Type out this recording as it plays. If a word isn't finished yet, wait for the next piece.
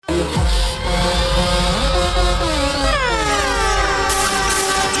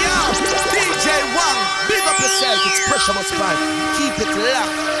pressure must fight. Keep it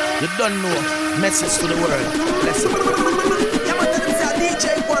locked. You don't know. Message to the world. Listen. Yeah, man, tell them say DJ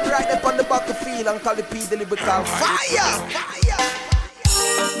one right up on the battlefield and call the P the lyrical fire.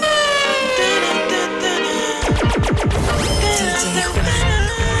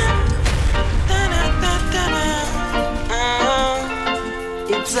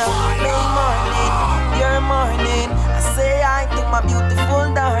 It's a May morning, your morning. I say hi to my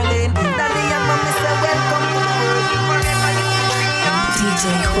beautiful darling. Daddy and mommy say welcome to the world. Forever you will be young. DJ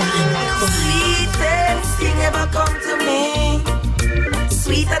Juan. Sweetest thing ever come to me.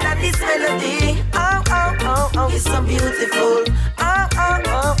 Sweeter than this melody. Oh, oh, oh, oh, you're so beautiful. Oh, oh,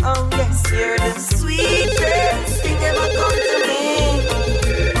 oh, oh, yes, you're the sweetest thing ever come to me.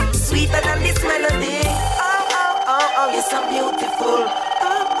 Sweeter than this melody. Oh, oh, oh, oh, you're so beautiful.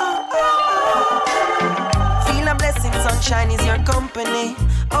 Sunshine is your company.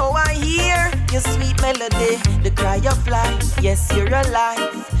 Oh, I hear your sweet melody, the cry of life. Yes, you're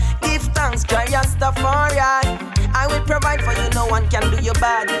alive. Give thanks, try Rastafari. I will provide for you, no one can do you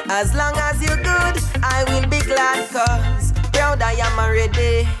bad. As long as you're good, I will be glad. Cause proud I am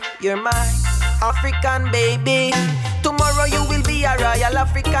already. You're my African baby. Tomorrow you will be a royal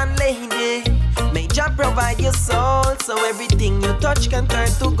African lady. May Jah provide your soul, so everything you touch can turn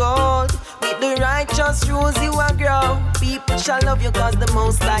to gold. With the righteous rules you will grow. People shall love you cause the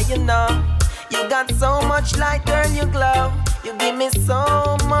most high you know. You got so much light, girl, you glow. You give me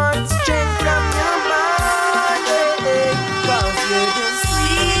so much strength from your body. Cause you're the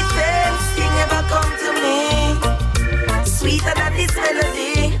sweetest thing ever come to me. Sweeter than this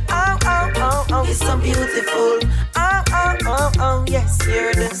melody. Oh, oh, oh, oh, you're so beautiful. Oh, oh, oh, oh, yes,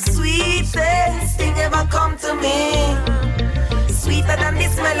 you're the sweetest thing ever come to me. Sweeter than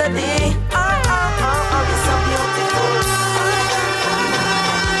this melody. Oh, oh, oh, oh, you're so beautiful.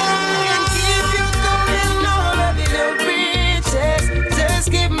 Can keep you going all of your riches. Just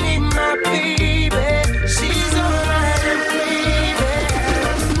give me my baby. She's all I am craving.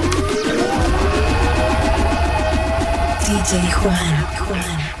 DJ Juan.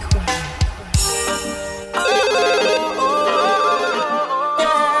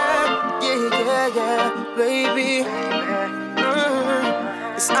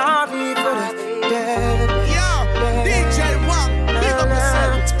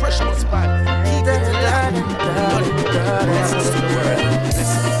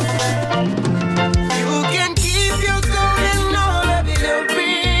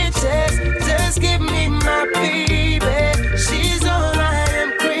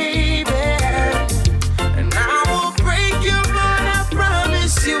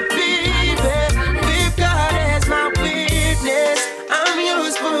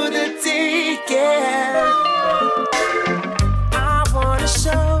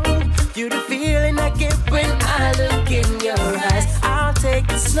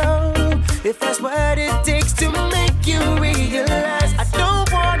 Slow, if that's what it takes to make you realize. I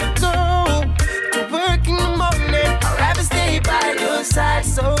don't wanna go to work in the morning. I'd rather stay by your side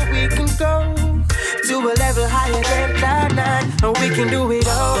so we can go to a level higher than cloud nine. And we can do it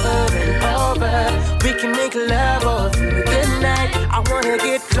over and over. We can make love all through the night. I wanna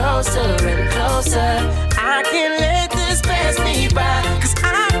get closer and closer. I can't let this pass me by, cause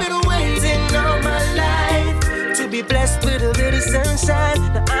I've been waiting all my life to be blessed with a little sunshine.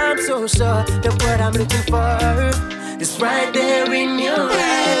 Now I'm so sure that what I'm looking for is right there in your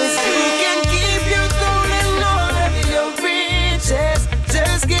eyes. You can keep your gold and all of your riches.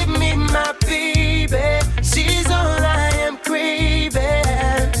 Just give me my baby. She's all I am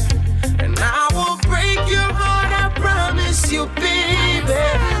craving. And I will break your heart, I promise you, baby.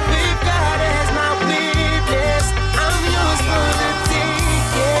 With God as my witness, I'm yours for the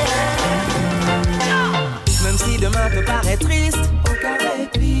taking. Même si demain peut paraître triste, aucun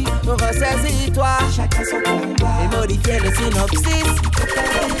répit. Ressaisis-toi, chacun son combat. Et modifier le synopsis, aucun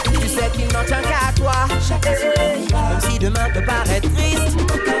répit. Tu sais qu'il n'en tient qu'à toi, chacun son combat. Même si demain peut paraître triste,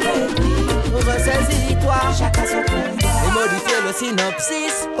 aucun répit. Ressaisis-toi, chacun son combat. Et modifier le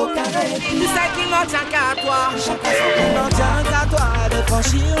synopsis, aucun répit. Tu sais qu'il n'en tient qu'à toi, chacun son combat. Il n'en tient qu'à toi de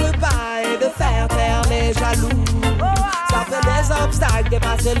franchir le pas et de faire taire les jaloux. Ça fait des obstacles,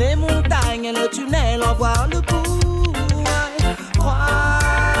 dépasser les montagnes et le tunnel en voir le bout. Crois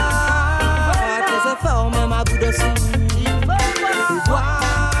tes efforts même à bout de souffle.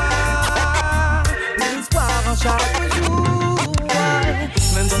 Voir l'espoir en chaque jour.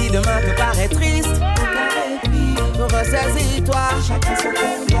 Même si demain peut paraître triste, aucun répit. Ressaisis-toi, chacun son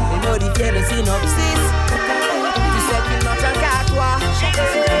combat. Et modifier le synopsis, aucun répit. Tu sais qu'il n'en tient qu'à toi, chacun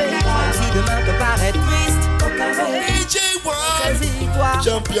son combat. Même si demain peut paraître triste, aucun répit.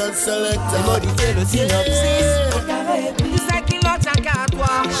 Jump champion selector. Body fellow synopsis. It's like in lot and can't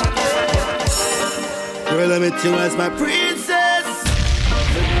wash. Girl, I met you as my princess,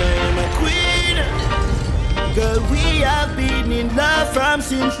 but now you're my queen. Girl, we have been in love from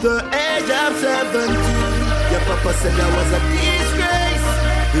since the age of 17. Your papa said I was a disgrace.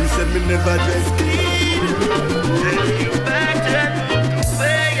 He said me never dress clean. Take you back to the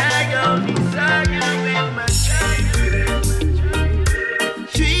way I only saw you with my child.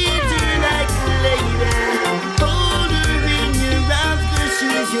 Treat her like a lady. Hold her in your arms 'cause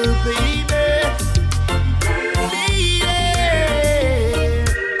she's your baby.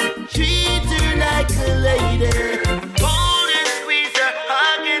 Lady, hold and squeeze her,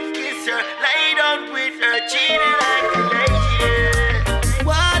 hug and kiss her, lay down with her, treat her like a lady.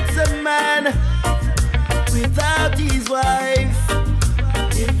 What's a man without his wife?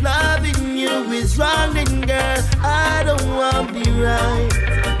 If loving you is wrong, then girl, I don't want to be right.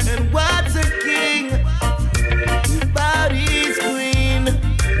 And what's a king without his queen?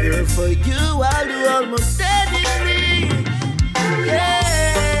 Girl, for you I'll do almost anything. Yeah.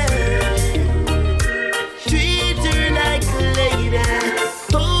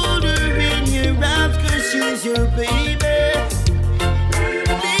 Hold her in your arms 'cause she's your baby.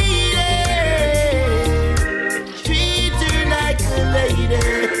 Lady, treat her like a lady.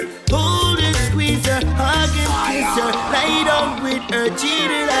 Hold her, squeeze her, hug and kiss her. Lay down with her, treat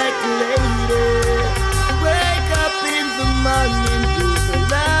her like a lady. Wake up in the morning with a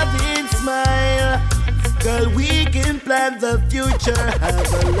loving smile. Girl, we can plan the future,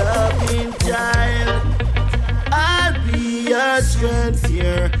 have a loving child. I'll be your strength,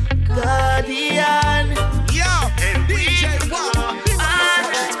 your guardian. Yo, and DJ Walk.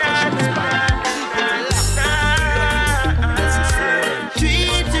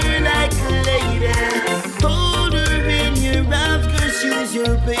 Treat her like a lady. Hold her in your arms 'cause she's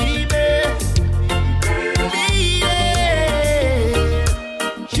your baby. Lady,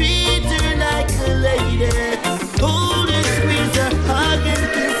 treat her like a lady. Hold her, squeeze her, hug and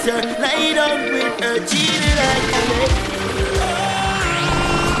kiss her. Lay down with her, treat her like a lady.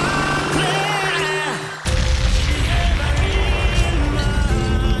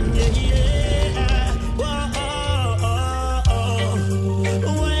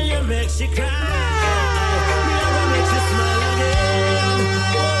 She cry, never makes you smile again.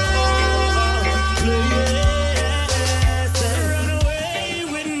 Yes, run away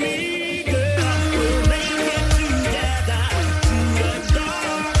with me, girl. We'll make it together to the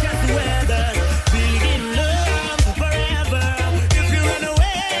darkest weather. Be in love forever. If you run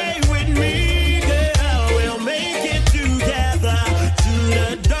away with me, girl, we'll make it together to the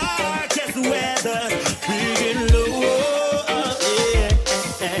darkest weather. Be in love.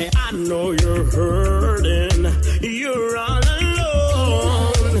 I know you're hurting, you're all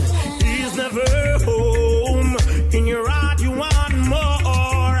alone. He's never home, in your heart you want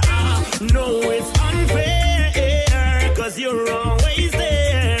more. I know it's unfair, 'cause you're always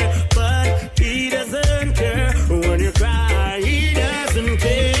there. But he doesn't care, when you cry, he doesn't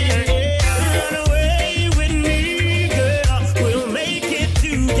care. Run away with me, girl, we'll make it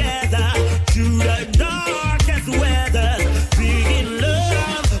together to the darkest weather. Begin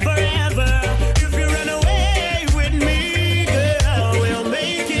love forever. If you run away with me, girl, we'll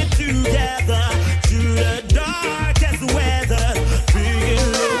make it together to the darkest weather. Begin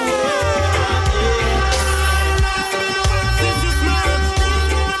love. Since you smile,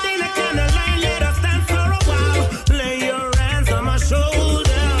 in a candlelight, let us dance for a while. Lay your hands on my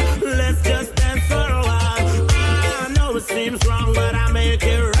shoulder, let's just dance for a while. I know it seems wrong, but I make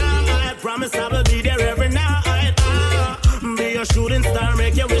it right. Promise I will be there every night. Be a shooting star,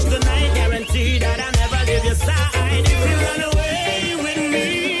 make you wish tonight. Guarantee that I never leave your side. If you run away with me,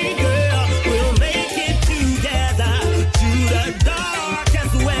 girl, we'll make it together to the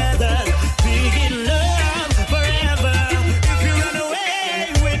darkest weather. Begin love forever. If you run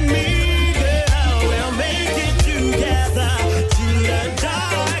away with me, girl, we'll make it together to the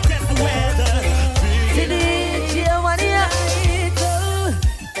darkest weather.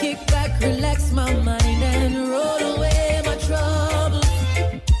 Kick back, relax my mind and roll away my troubles.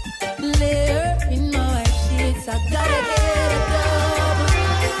 Lay her in my white sheets, I gotta get a double.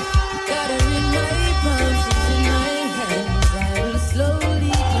 Got her in my palms, she's in my hands. I will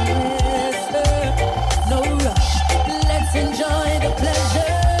slowly caress her. No rush, let's enjoy the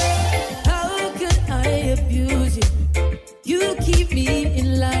pleasure. How could I abuse you? You keep me in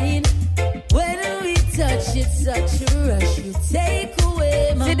line. When we touch, it's such a rush. You take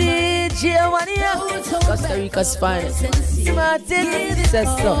away my DJ Costa Rica's finest. Martin, says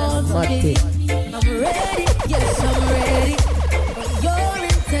so. Martin. I'm ready, yes I'm ready. For your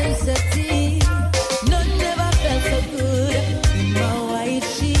electricity. None never felt so good in my white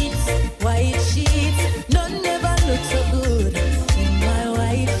sheets, white sheets. None never looked so good in my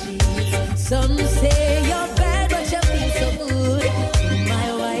white sheets. Some say you're bad, but you feel so good in my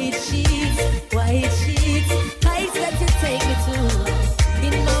white sheets, white sheets. Heights that you take me to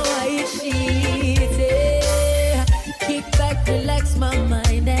in my white sheets. Yeah. Kick back, relax my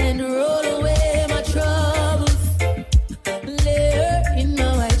mind and roll away my troubles. Lay her in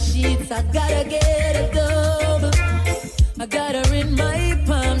my white sheets. I gotta get a double. I got her in my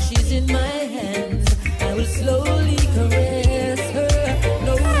palm, she's in my hands. I will slowly caress her.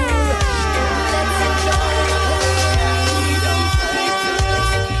 No rush. Let's enjoy the Freedom fighters,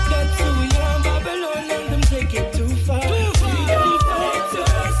 that's who we are. Babylon and them take it too far. Freedom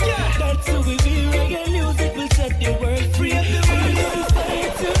fighters, that's who we be. Reggae music will set the world free. Freedom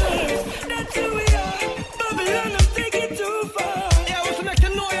fighters, that's who we are. Babylon them take it too far. Yeah, what's the next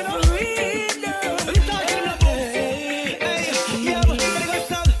know, you know? Freedom. I'm talking about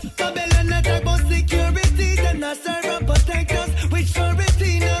Babylon not about security, them not serve and protect us with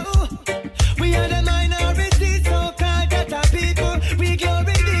surety now. We are the minority, so-called Jata people. We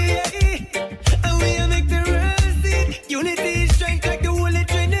glory and we make the world see. Unity is strength like the Holy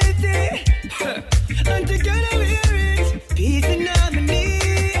Trinity. And together we are rich, peace and harmony.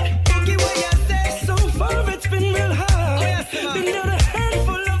 Okay, what you say? So far it's been real hard. Been down a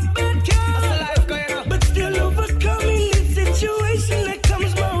handful of bad cards, but still overcoming the situation that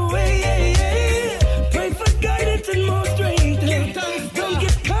comes my way. Pray for guidance and more strength. Don't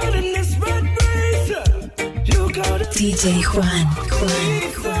get caught in this rat race. Look out the DJ Juan.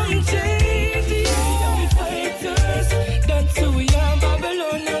 some change. Freedom fighters, that's who we are.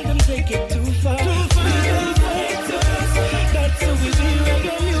 Babylon and them take it too far. Freedom fighters, that's who we be.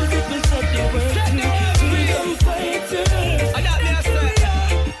 Reggae music will set the world free. Freedom fighters, that's who we are.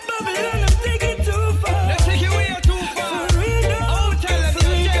 Babylon them take it too far. Let's take it way too far. Freedom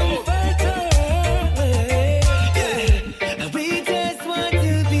fighters, we just want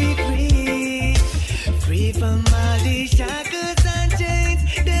to be free, free from all these shackles and chains.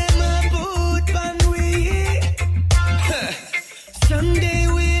 Them a put on we. Someday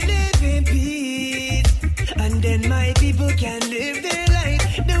we live in peace, and then my people can live their life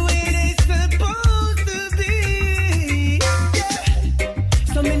the way they supposed to be.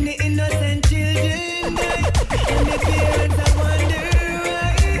 Yeah. So many innocent children die, and the parents I wonder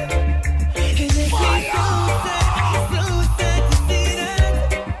why. And it's so sad to see that.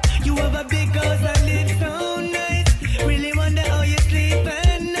 You have a big house and live so nice. Really wonder how you sleep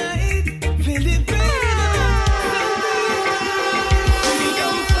at night. Feel the pain.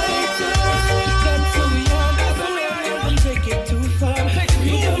 Freedom fighters, that's who we are. Babylon, take it too far.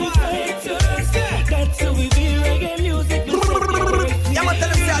 Freedom fighters, that's who we be. Reggae music. Yeah, man, tell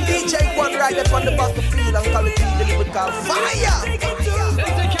them say a DJ one right up on the battlefield and call it the lyrical fire.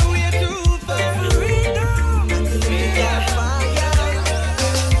 Let's take it way too far. Freedom. Let's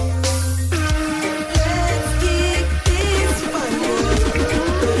keep this fire.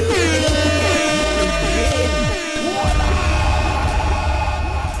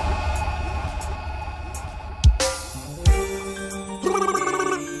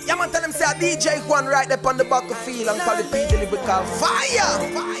 Yeah, man, tell them say a DJ one right up on the battlefield and call it the lyrical fire.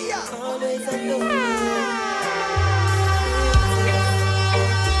 Always alone.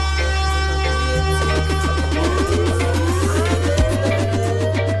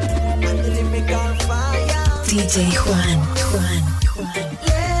 DJ Juan.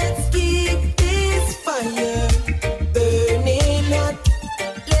 Let's keep this fire burning hot.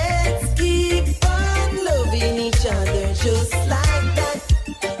 Let's keep on loving each other just like that.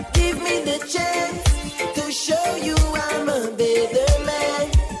 Give me the chance to show you I'm a better man,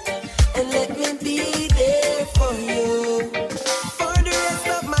 and let me be there for you. For the rest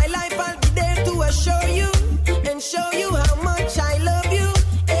of my life I'll be there to assure you and show you how much I love you.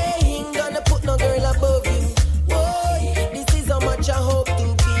 Ain't gonna put no girl above you. Whoa, this is how much I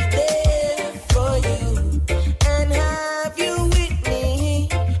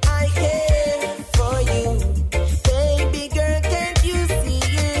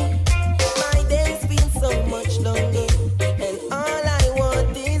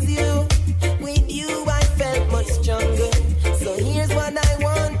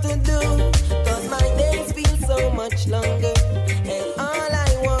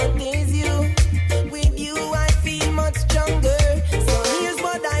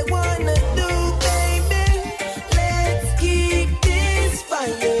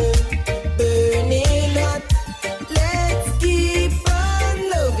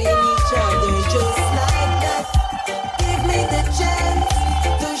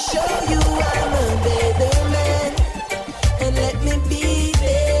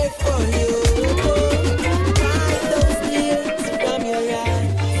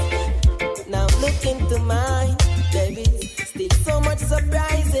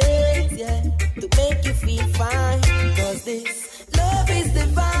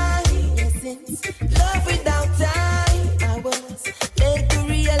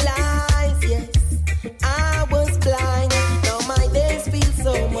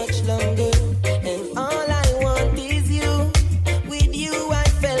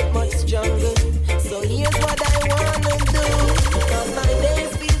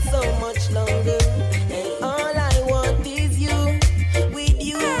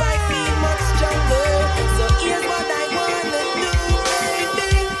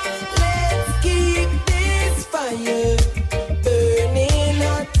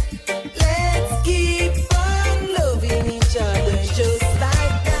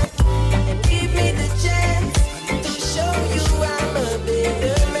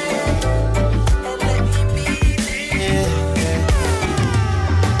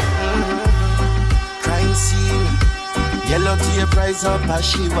Yellow tape rise up as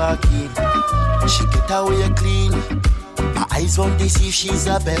she walk in. She get away clean. My eyes won't deceive, she's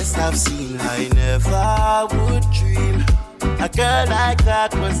the best I've seen. I never would dream a girl like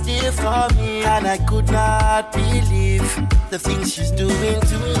that was there for me, and I could not believe the things she's doing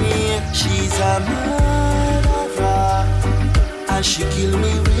to me. She's a murderer, and she kill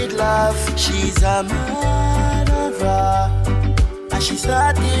me with love. She's a murderer, and she's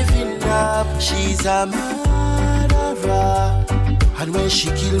not giving up. She's a murderer, and when she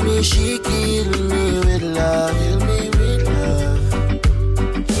kill me with love. Kill me with love.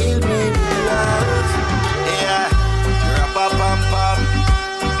 Kill me with love. Yeah, rap-a-pam-pam,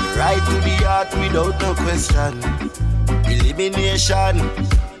 right to the heart without no question. Elimination.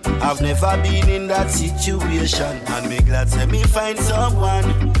 I've never been in that situation, and me glad to me find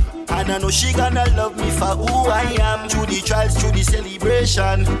someone. And I know she gonna love me for who I am. Through the trials, through the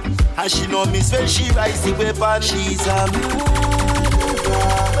celebration. And she know me when she rise the weapon. She's a murderer,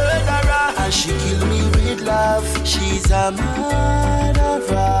 and she kill me with love. She's a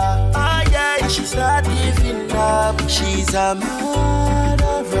murderer, oh yeah, and she's not giving up. She's a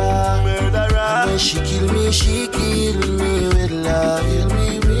murderer, and when she kill me with love. Kill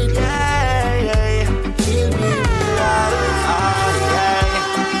me with love, yeah. Kill me with love, oh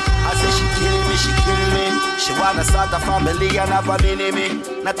yeah. I say she kill me. She wanna start a family and have a mini-me.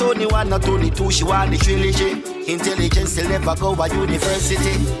 Not only one, not only two, she want the trilogy. Intelligence will never go to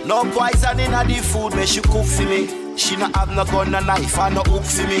university. No poison in the food, me she cook for me. She not have no gun, no knife, and no hook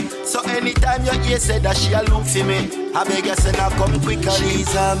for me. So anytime you hear say that she a look for me, I beg you say now come quicker.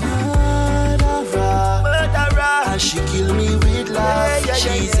 She's a murderer, and she kill me with love.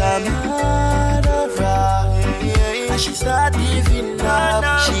 She's a murderer, and she's not giving up.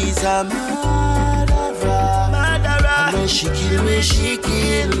 She's a murderer, and when she kill me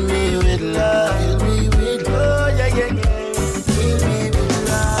with love. Kill me with love, oh yeah. Kill me with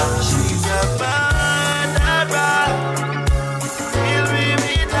love. She's a murderer, kill me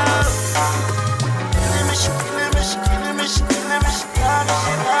with love. Kill me, she kill me.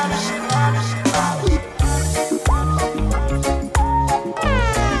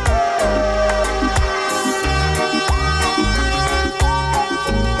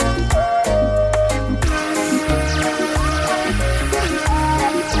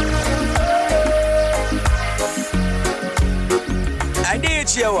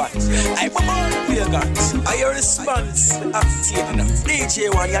 DJ One, I play guns. I your response active enough. DJ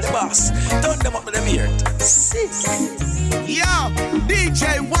One, you're the boss. Turn them up to them here. Yo,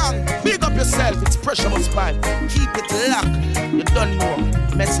 DJ One, big up yourself. It's pressure must buy. Keep it locked. You don't know.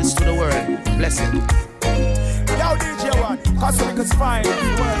 Message to the world. Blessing. Yo, DJ One, Cosmic's fine.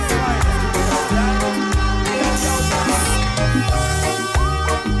 World's fine.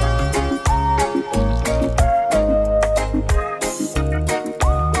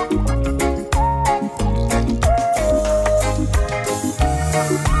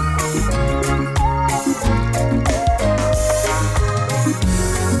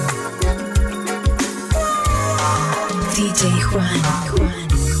 DJ Juan.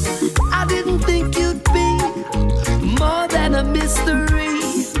 I didn't think you'd be more than a mystery,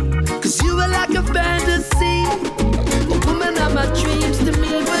 'cause you were like a fantasy, a woman of my dreams to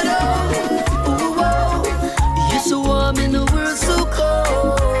me. But oh, you're so warm in the world so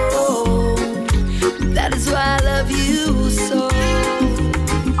cold. That is why I love you so.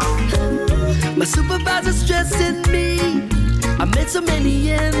 My supervisor's stressing me. I made so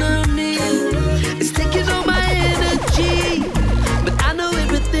many enemies. It's taking all my energy, but I know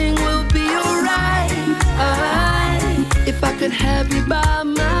everything will be alright. If I could have you by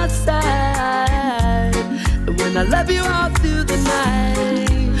my side, and when I love you all through the night,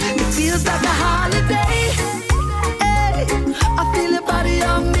 it feels like a holiday. Hey, I feel your body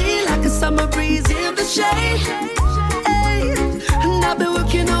on me like a summer breeze in the shade. Hey, and I've been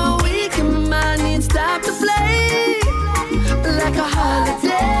working all week and my mind needs time to play. Like a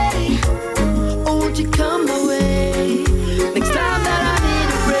holiday, oh won't you come my way? Next time that I need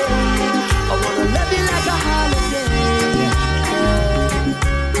a break, I wanna love you like a holiday.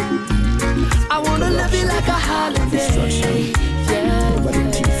 I wanna love you like a holiday. Yeah.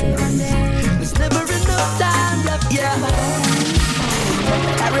 There's never enough time left, yeah.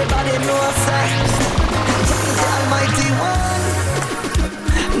 Everybody knows that the Almighty One,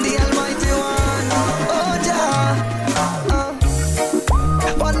 the Almighty One, oh yeah.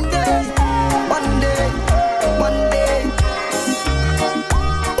 One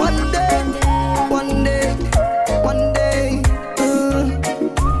day,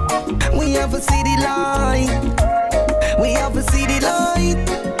 we have a city light. We have a city light.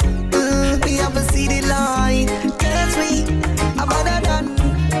 We have a city light. Yes, we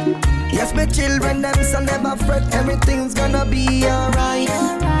children them, so never fret, everything's gonna be alright.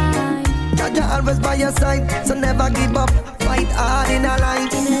 Jaja always by your side, so never give up, fight hard in a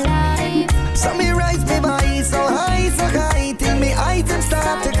life. So me rise me by so high, till me eyes them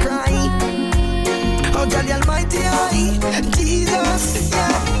start to cry. Oh God the Almighty, I, Jesus,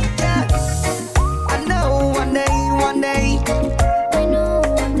 yeah, yeah. I know one day, I know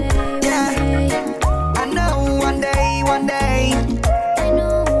one day, yeah. I know one day, I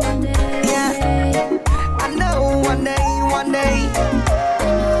know one day, yeah. I know one day,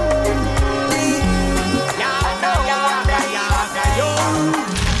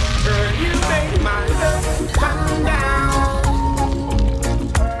 Girl, you make my love come down.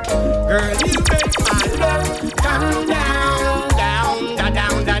 Girl, you make my love come down, down, da,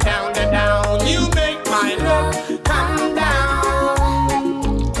 down, da, down, da, down. You make my love come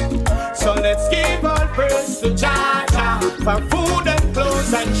down. So let's give all praise to Jaja for food and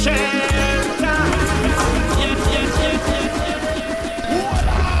clothes and shelter. Yes, yes, yes, yes,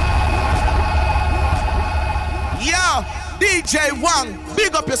 yes. Yo, DJ Wang,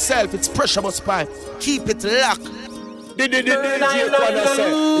 big up yourself. It's Pressure Bus Pipe. Keep it locked. The DJ Kwan, I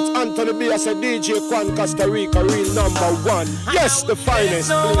said. It's Anthony B. I said DJ Kwan, Costa Rica, real #1. Yes, the finest.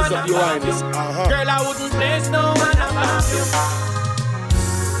 Please up your wine. Girl, I wouldn't place no one above you.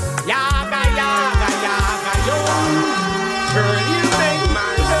 Yaga, yaga, yaga, yo. Girl, you make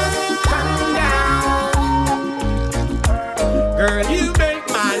my love come down. Girl, you make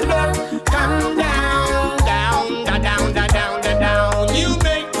my love come down, down, da, down, da, down, da, down. You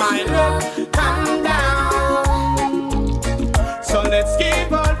make my love come down. So let's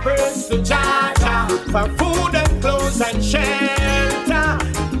give all praise to Jaja for food and clothes and shelter.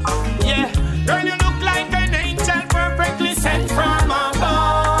 Yeah, girl, you look like an angel perfectly sent from above.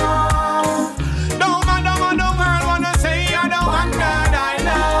 No man, the world wanna say you're the one that I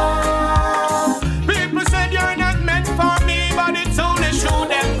love. People said you're not meant for me, but it's only show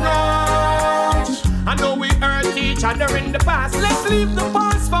them wrong. I know we hurt each other in the past. Let's leave the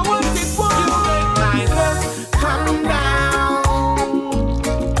past for what it was. You make my love come down.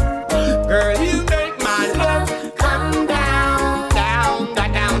 Girl, you make my love come down, down, da,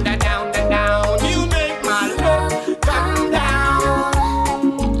 down, da, down, da, down. You make my love come down.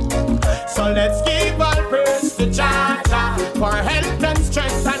 So let's give all praise to Jaja for health and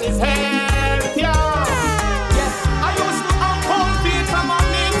strength and his health, yeah. Yeah, I used to have cold feet from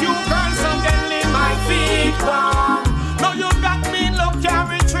underneath you, girl, suddenly my feet gone. Now you got me in love, can't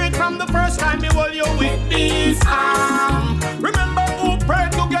retreat from the first time you hold you with these arms. Remember who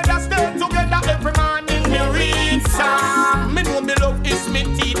prayed together, stay together every morning, me read Psalm. Me know me love is me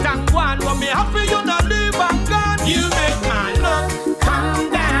teeth and one, but me happy you not live and gone. You make my love come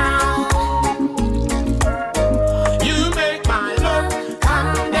down. You make my love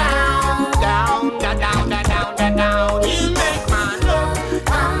come down, down, da, down, da, down, da, down. You make my love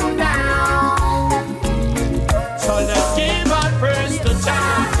come down. So let's give our praise to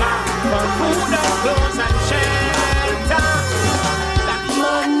Jaja for food and clothes and shelter.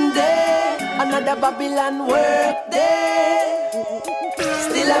 Monday, another Babylon work day.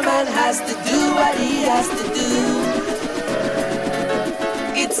 Still a man has to do what he has to do.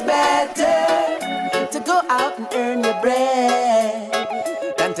 It's better to go out and earn your bread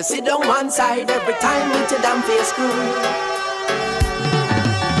than to sit on one side every time with your damn face screw.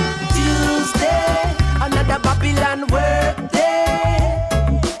 Tuesday, another Babylon work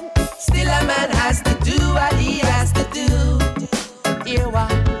day. Still a man has to do what he has to do. Hear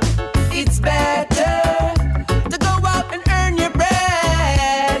what? It's better to go out and earn your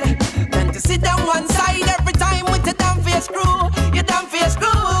bread than to sit down one side every time with your damn face screw. Your damn face screw.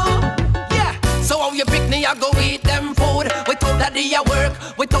 Yeah. So how you pick me, I go eat them food without that day I work,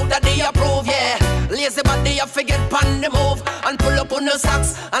 without that day I prove, yeah. Lazy body I forget pan the move and pull up on the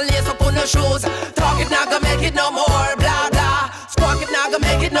socks and lace up on the shoes. Talk it now, gonna make it no more, blah blah. Squawk it now, gonna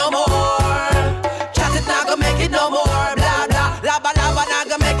make it no more. Chat it now, gonna make it no more, blah blah. Laba laba now,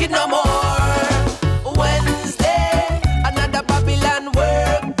 gonna make it no more. Wednesday, another Babylon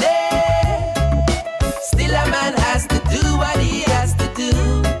work day. Still a man has to do what he has to do.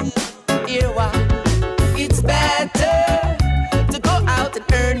 Hear what? It's better to go out and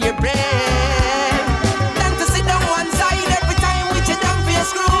earn your bread than to sit down one side every time with your damn face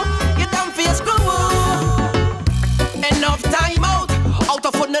screw. Your damn face screw. Enough time out. Out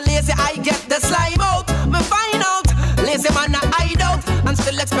of fun, lazy, I get the slime out. Me find out. Lazy man, I hide out and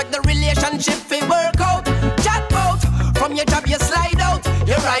still expect the relationship to work out. Chat out. From your job, you slide out.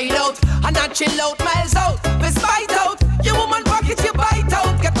 You ride out and not chill out, miles out. We spite out. Your woman pocket, you bite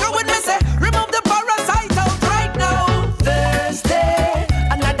out. Get through with me, say, remove the parasite out right now. Thursday,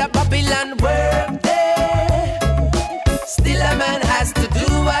 another Babylon work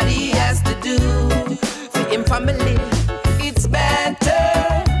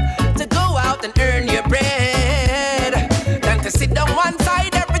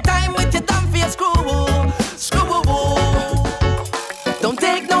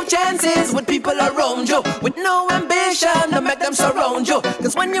situation to make them surround you.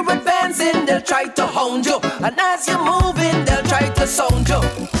 Cause when you're advancing, they'll try to hound you. And as you're moving, they'll try to sound you.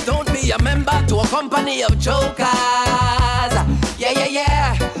 Don't be a member to a company of jokers. Yeah, yeah,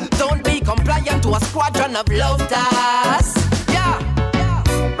 yeah. Don't be compliant to a squadron of loafers. Yeah.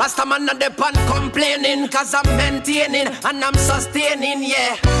 Rastaman and the pan complaining, cause I'm maintaining and I'm sustaining,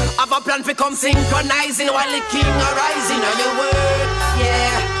 yeah. Have a plan for come synchronizing while the king arising on your word,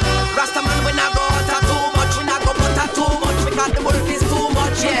 yeah. Rastaman we not go utter too much, we not go butter too much, because the work is too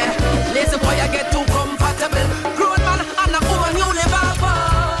much, yeah. Lazy boy I get too comfortable, grown man and a woman you live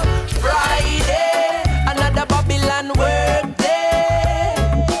above. Friday, another Babylon work day.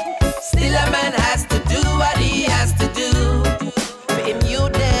 Still a man has to do what he has to do. For him you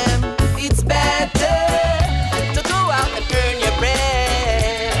them, it's better to go out and earn your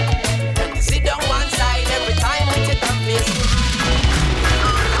bread than to sit down one side every time with your tough face.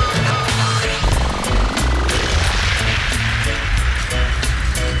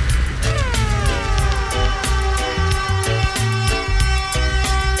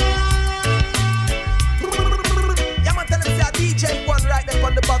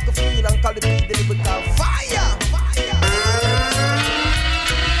 On the back of field and call the beat the lyrical fire.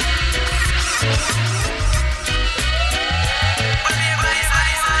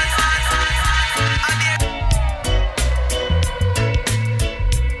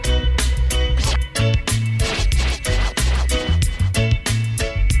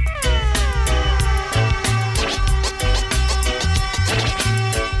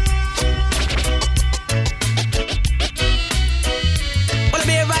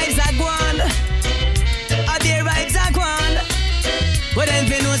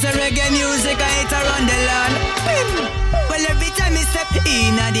 Reggae music, I hit around the land. Well, every time I step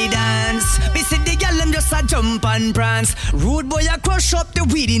in at the dance, me see the gyal them just a jump and prance. Rude boy a crush up the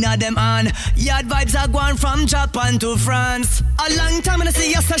weed inna them hand. Yard vibes are going from Japan to France. A long time I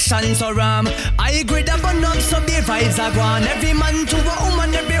see a session so ram. I agree that burn up so the vibes are gone. Every man to a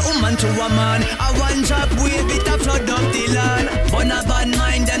woman, every woman to a man. A one drop wave it a flood up the land. But a bad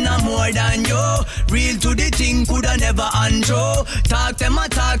mind and no more than you. Real to the thing coulda never undo. Talk them a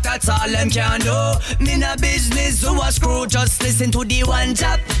talk, that's all them can do. Me na business who a screw, just listen to the one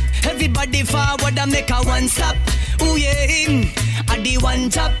tap. Everybody forward and make a one stop. Ooh yeah, at the one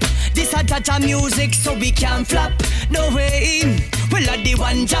tap. This a touch of music so we can flop. No way, well at the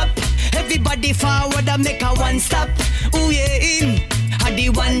one tap. Everybody forward and make a one stop. Ooh yeah, at the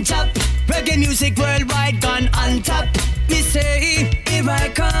one tap. Reggae music worldwide gone on top. Me say, here I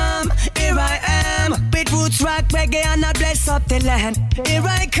come, here I am. With roots rock reggae and I bless up the land. Here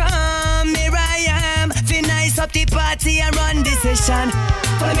I come, here I am. Feel nice up the party and run the session.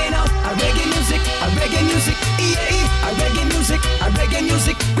 Follow me now, a reggae music, yeah. A reggae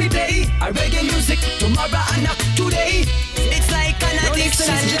music, we play. A reggae music, tomorrow and today. It's like an addiction.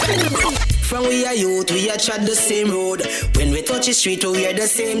 From we are youth, we are tread the same road. When we touch the street, we wear the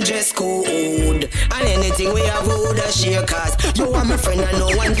same dress code. And anything we have, we would share. Cause you are my friend and no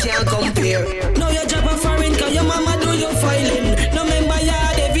one can compare. Now you drop a foreign, cause your mama do your filing. No member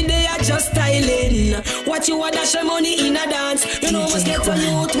yard, every day I just styling. What you want, dash your money in a dance. You know must get a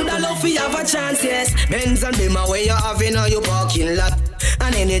youth with a love, we have a chance, yes. Benz and Bima, where you having on your parking lot.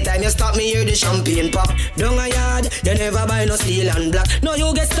 And anytime you stop me, hear the champagne pop. Down a yard, you never buy no steel and black. No,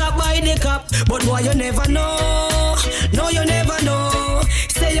 you get stopped by the cop. But boy, you never know. No, you never know.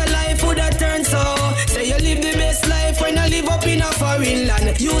 Say your life would have turned so. Say you live the best life when you live up in a foreign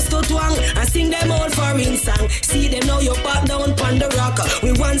land. Used to twang and sing them old foreign song. See them now, you back down pon the rock.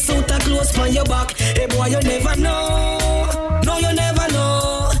 We one suit of clothes pon your back. Hey boy, you never know. No, you never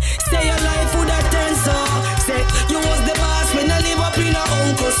know. Say your life would have turned so. Say you was the boss when you live up in a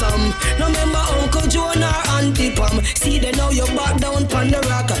Uncle Sam. No remember Uncle John or Auntie Pam. See them now, you back down pon the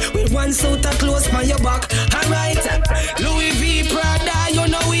rock. With one suit of clothes pon your back. Alright, Louis V. Prada, you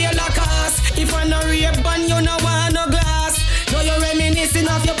know we a like us. If I no rape band, you know want no glass. Now you're reminiscing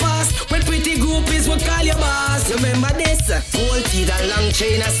of your past. When pretty groupies would call you boss. You remember this? Gold teeth and long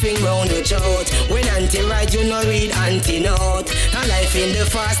chain and swing round your throat. When anti-ride, you know read anti-note. And life in the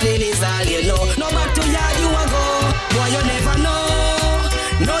fast lane is all you know. No back to yard you a go. Boy, you never know.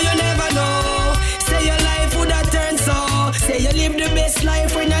 No, you never know. Say your life would have turned so. Say you live the best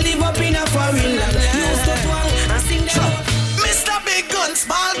life when you live up in a foreign land. Used to twang and sing them. Mr. Big Gun,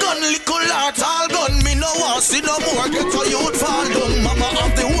 small gun, little art, all gun. Me no want see no more get a youth fall down. Mama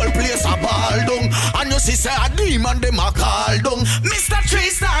have the whole place a ball down. And you see say a demon them a call down. Mr.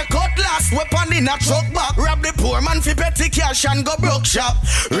 3-star cutlass, weapon in a truck back. Rob the poor poor man fi petty cash and go broke shop.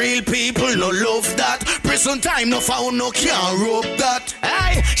 Real people no love that. Prison time no found no can't rope that.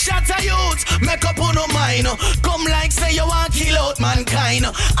 Hey, shatter youth, make up on no mind. Come like say you want kill out mankind.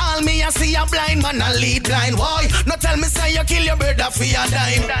 All me I see a blind man a lead line. Why? No tell me say you kill your brother for your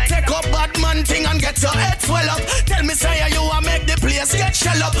dime. Take up bad man thing and get your head swell up. Tell me say you a make the place get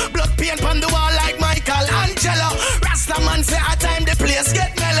shell up. Blood paint on the wall like Michael Angelo. Rasta man say a time the place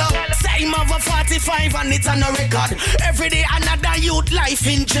get mellow. Say him have a 45 and it's on a record. Every day another youth life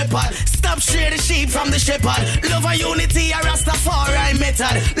in jeopard. Stop share the sheep from the shepherd. Love a unity a Rastafari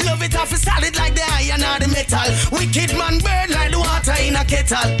method. Love it off a solid like the iron or the metal. Wicked man burn like the water in a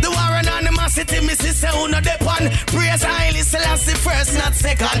kettle. The war and animosity me sister who no depend. Praise highly Selassie first not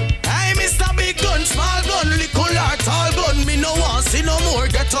second. I Mr. Big Gun, small gun, little or tall gun. Me no want see no more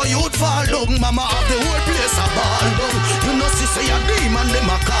get a youth fall down. Mama of the whole place a ball down. You know see say a demon them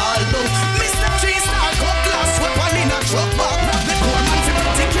a call down. Mr. 3-star cut glass weapon in a truck back. The poor man fi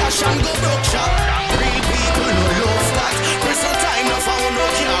petty cash and go broke shop. Real people no love that. Prison time no found no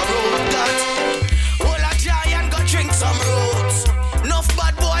can't road that. Hold a giant go drink some roots. Enough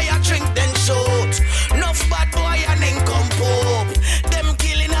bad boy a drink then shoot. Enough bad boy a then come pop. Them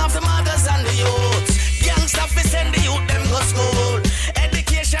killing off the mothers and the youths. Gangsta fi send the youth them go school.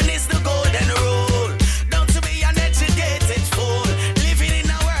 Education is the golden rule. Don't to be an educated fool. Living in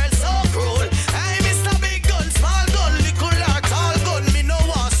a world so cruel. I Mr. Big Gun, small gun, little or tall gun. Me no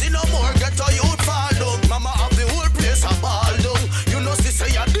want see no more get a youth fall down. Mama of the whole place a ball down. You know see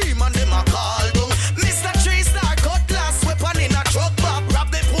say a demon them a call down. Mr. 3-star cutlass weapon in a truck back. Rob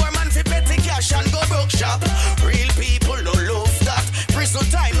the poor man fi petty cash and go broke shop. Real people no love that. Prison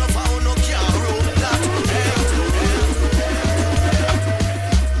time no found no can't rope that.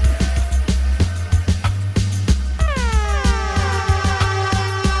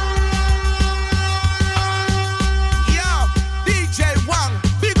 Yeah, DJ Wang,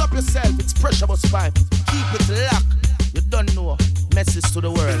 big up yourself. It's Pressure Bus 5. Keep it locked. You don't know. Message to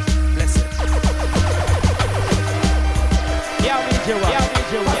the world. Bless it. Yeah, DJ Wang. Yeah,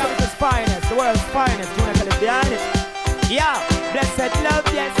 DJ Wang. Africa's finest, the world's finest. Junior Kelly behind it. Yeah, blessed love,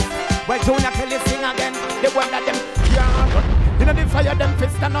 yes. When Junior Kelly sing again, the one that them can't run. You know the fire them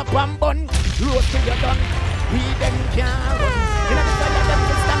fist stand up and bun. Road to your done. We them can't run. You know the fire them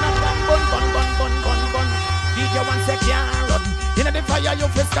fist stand up and bun, bun, bun, bun, bun, bun. DJ One say can't run. You know the fire you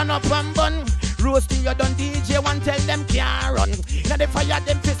fist stand up and bun. Roast to your done. DJ One tell them can't run. You know the fire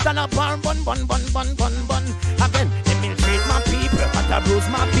them fist stand up and bun, bun, bun, bun, bun, bun. Again, they infiltrate my people, but abuse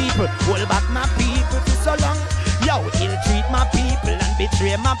my people, hold back my people for so long. Yo, ill-treat my people and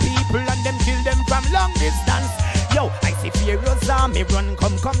betray my people and them kill them from long distance. Yo, I see furious army run,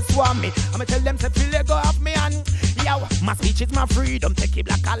 come swarm me. I'ma tell them to feel it go off me and yo, my speech is my freedom. Take it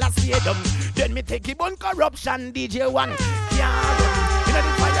black all stadium. Then me take it on corruption. DJ One, yeah, run. You know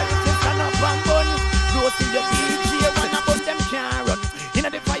the fire you fist stand up and bun. Roast to your DJ One about them can't run. You know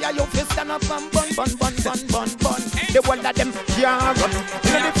the fire you fist stand up and bun, bun, bun, bun, bun, bun. The one that them can't run.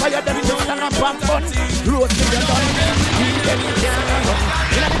 You know the fire them just stand up and bun. Roast to your gun. Them can't run.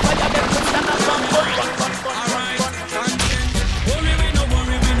 You know the fire them just stand up and bun, bun, bun, bun, bun, bun. Worry we no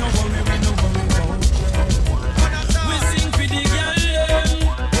worry, we no worry, we no worry. We sing for the girl them,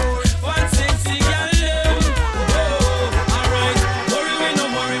 one sexy girl them. Oh, alright. Worry we no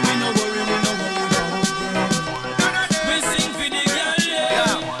worry, we no worry, we no worry. We sing for the girl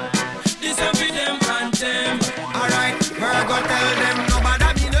them, this a for them and them. Alright, we're gonna tell them nobody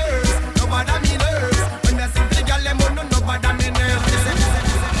me nerves, nobody me nerves. When they sing for the girl them, oh no nobody me nerves.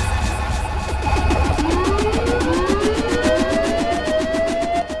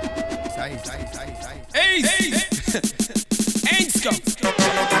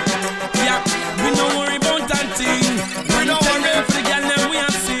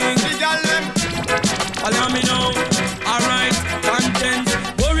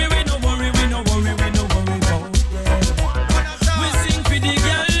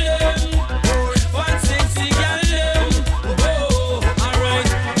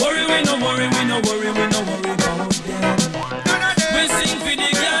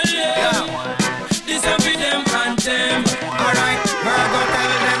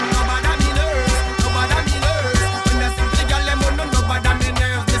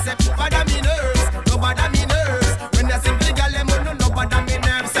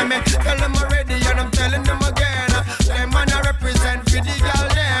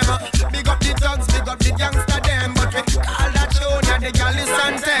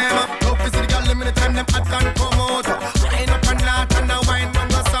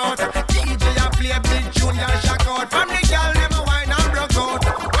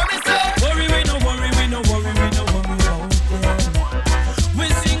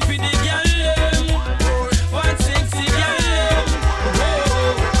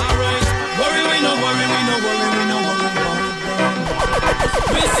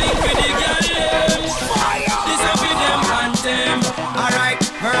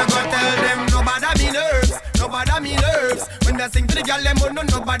 sing to the girl, them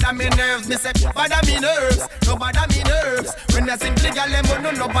no bother me nerves. Me say bother me nerves, no bother me nerves. When I sing to the girl, them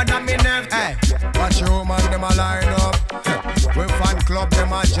no bother me nerves. Hey, watch your man them a line up. We fan club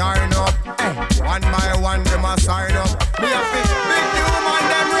them a join up. Hey, one by one them a sign up. Me a fit big new man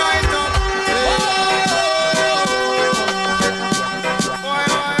them right up.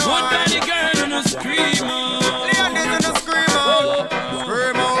 One tiny girl in a screamer. Ladies in a screamer.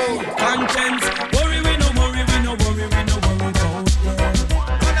 Screamer. Conscience. Worry we no worry, we no worry, we no worry about them.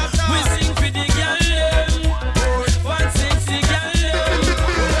 We sing for the girl them. One sexy girl them.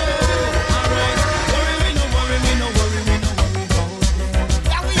 Alright. Worry we no worry, we no worry, we no worry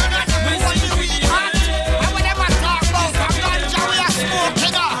about them. We sing for the girl them. I would never talk about some ganja we are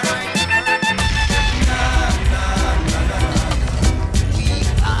smoking up.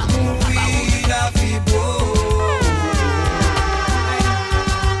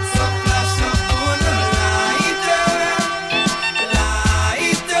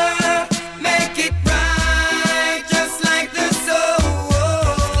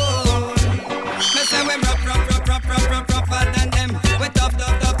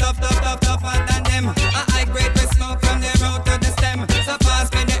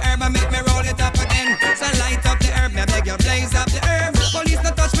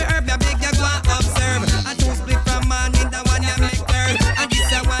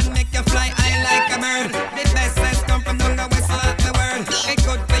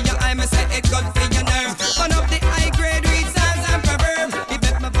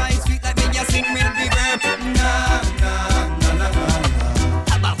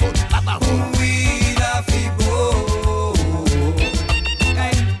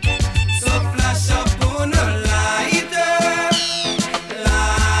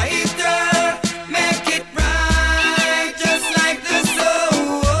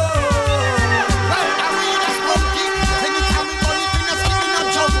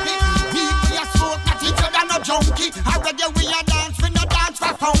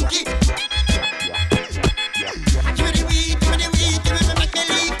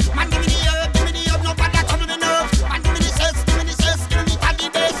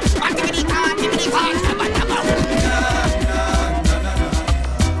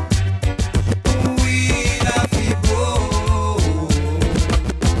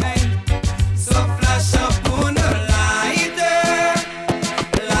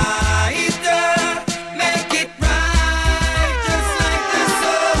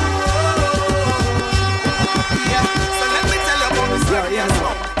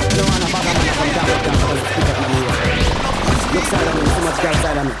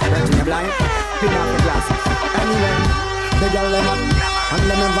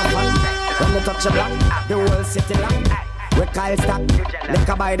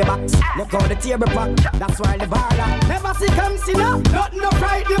 Look how the table pack, that's why the bar lock. Never see come see no, nothing no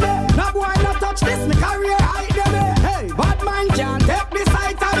pride in me. No boy no touch this, me career hide in me. Hey, bad man can't take me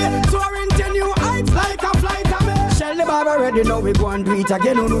sight of me. Soaring to new heights like a flight of me. Shell the bar already know we go and do it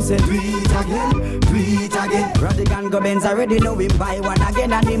again. Who say do it again, do it again. Rodigan go Benz already know we buy one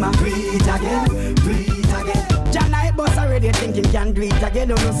again and him a do it again, do it again. John I boss already thinking can do it again.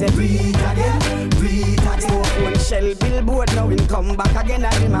 Who say do it again, do it again. So one shell billboard now we come back again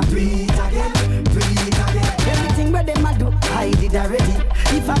and him a do it again, do it again. Everything where them a do, I did already.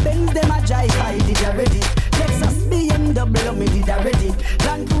 If a Benz them a drive, I did already. Lexus BMW me did already.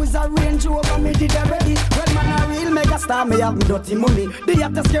 Land Cruiser Range Rover me did already. Well man a real mega star, me have dirty money. The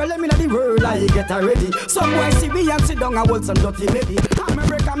hottest girl in the world, I get already. Some boy see me and sit down and hold some dirty lady.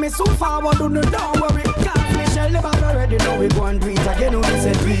 America me so forward, don't worry. Can't me shell the bag already, now we go and do it again. Who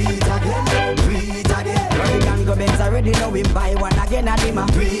say do it again, do it again. Rodigan go Benz already, now we buy one again and him a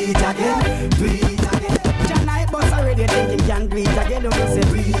do it again, do it again. John I boss already thinking can do it again. Who say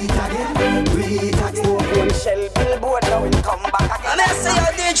do it again, do it again. So one shell billboard, now we come back again. And I say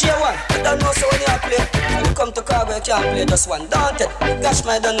you're DJ one, you don't know so when you play. When you come to Cargo, you can't play just one. Don't it? Gosh,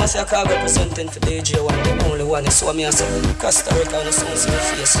 my don't know say Cargo representing for DJ one. The only one is so me and say Costa Rica and the sounds in the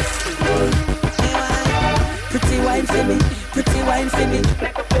face. Pretty wine for me, pretty wine for me.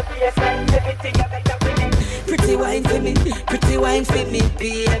 Pretty wine for me, pretty wine for me,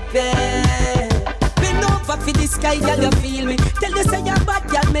 baby. Bend over for the sky, girl, you feel me. Tell you say you're bad,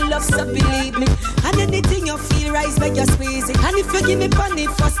 girl, me love, so believe me. And anything you feel, rise, make you squeeze it. And if you give me money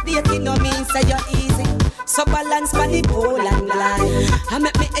first date, it no mean say you're easy. So balance for the pole and line. And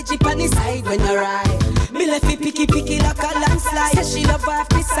make me edgy on the side when you ride. Me left it picky like a landslide. Say she love off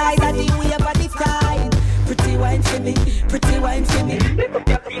the side and the way over the tide. Pretty wine for me, pretty wine for me.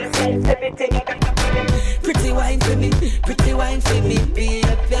 Everything pretty wine for me, baby.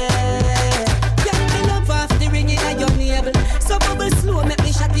 Yeah, me love off the ring in your navel.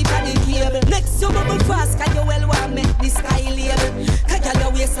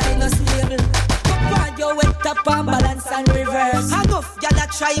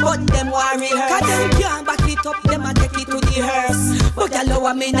 try, but them want rehearse. Cause them can't back it up, them a take it to the hearse. But I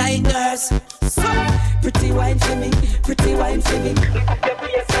love me night nurse. So, pretty wine for me, pretty wine for me.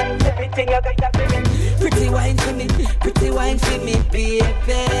 Everything you got for me. Pretty wine for me, baby.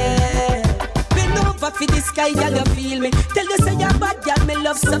 Bend over for the sky, girl, you feel me. Tell you say you're bad, girl, me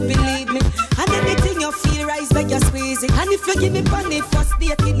love, so believe me. And anything you feel, rise, beg you squeeze it. And if you give me money, first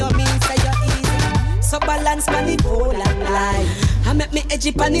date, it no mean say you're easy. So balance money, pole and lie. I make me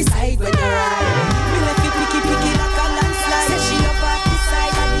edgy on the side when you ride. Me left it picky like a landslide. Say she up off the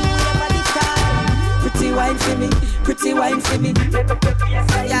side and you never the time. Pretty wine for me, pretty wine for me.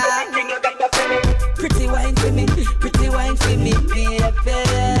 Yeah. Pretty wine for me, baby.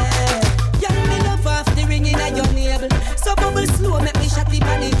 Yeah, me love off the ring in your navel. So bubble slow, make me shot the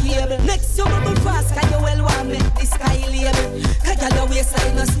panic cable. Next you bubble fast, cause you well want me the sky label. Cause your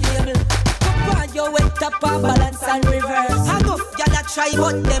waistline no stable. Up on your wet up and balance and reverse. Enough y'all try,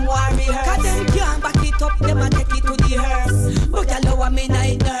 but them want rehearse. Cause them can't back it up, them a take it to the hearse. But y'all want me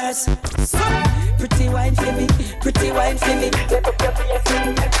night nurse. So, pretty wine for me, pretty wine for me.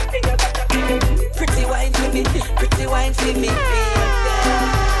 Pretty wine for me, baby.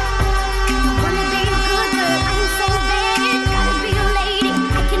 Wanna be a good girl, I am so bad. Gotta be a lady,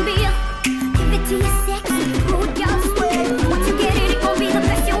 I can be a. Give it to you sexy, rude girl sweat. Once you get it, it gon' be the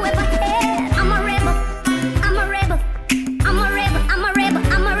best you ever had. I'm a rebel, I'm a rebel, I'm a rebel, I'm a rebel,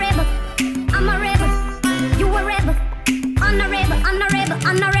 I'm a rebel, I'm a rebel. You a rebel, I'm a rebel, I'm a rebel,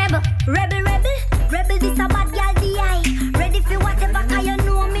 I'm a rebel. Rebel, rebel, rebel, this a bad girl DI. Ready for whatever, cause you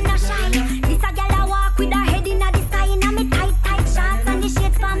know me not shy. This a girl I walk with her head in the sky. Inna me tight shots and the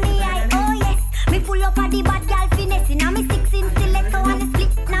shades for me eye. Oh yes, me pull up a the bad girl finesse. Inna me 6-inch stiletto and the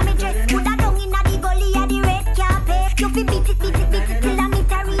split inna me dress. Put her down inna the gully of the red carpet. You fi beat it till I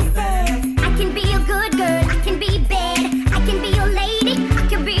meet a reset. I can be a good girl, I can be bad, I can be your lady, I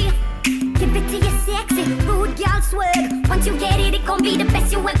can be. Give it to you sexy, rude girl swag. Once you get it, it gon' be the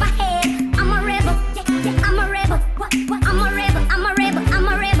best you ever had. I'm a rebel, yeah, I'm a rebel. What? I'm a rebel, I'm a rebel, I'm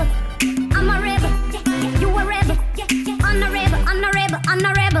a rebel. I'm a rebel, yeah, you a rebel, yeah, I'm a rebel, I'm a rebel, I'm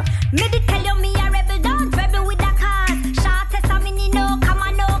a rebel. Me did tell you me a rebel, don't rebel with a cause. Shortest a mini no, come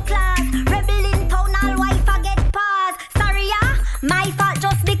on no class. Rebel in town, all wife I get pause. Sorry my fault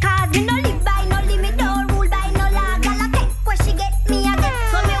just because me no live by no limit, don't rule by no law. Girl I take where she get me a get,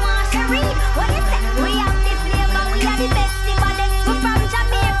 so me want she read. What you say? We have the flavor, we are the best, the baddest. We from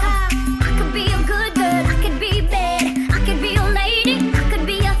Jamaica. I could be a good girl, I could be bad, I could be a lady, I could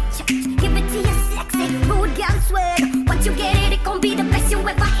be a. Give it to you sexy, rude girl swag. Once you get it, it gon' be the best you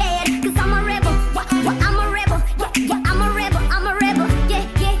ever had. Cause I'm a rebel, I'm a rebel, yeah, I'm a rebel, I'm a rebel, yeah,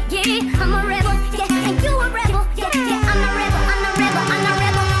 I'm a rebel, yeah, and you a rebel, yeah, I'm a rebel, I'm a rebel, I'm a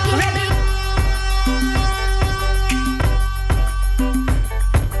rebel, yeah, rebel.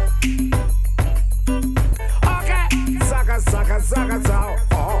 Okay, Zaga,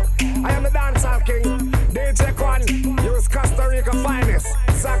 oh. I am the dancehall king, DJ Kwan, use Costa Rica finest.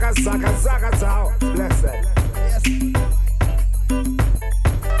 Zaga, bless it. Yes.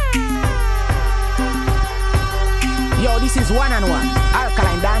 Yo, this is One and One,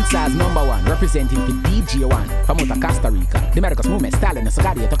 Alkaline Dancers #1, representing the DJ One from out of Costa Rica. The America's movement, Stalin, the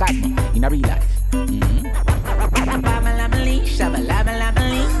Sagadia, to Cosmo, in a real life.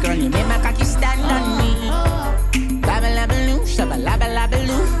 Girl, you make my cocky stand on me. Babalabaloo,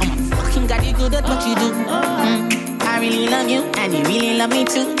 shabalabaloo. Oh my fucking god, you good at what you do. I really love you, and you really love me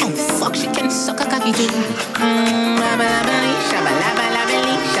too. Oh fuck, she can suck a cocky too. Babalabaloo,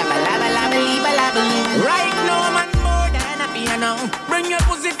 shabalabaloo, shabalabaloo. Right now, man, more than a piano. Bring your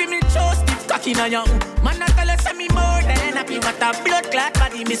pussy to me, choose it, cocky now, young. Man, I tell us me more than happy. What a blood clot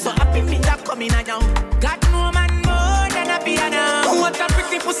body, me so happy, me that coming now, young. God, no man more than a piano. What a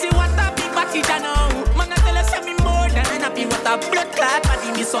pretty pussy, what a big body, now. Man, I tell us me more than happy. What a blood clot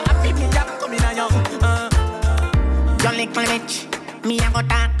body, me so happy, me that coming now, young. Your little bitch, me a go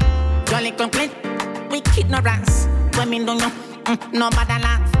talk. Your little clit, we ignorance. When me don't know, no bother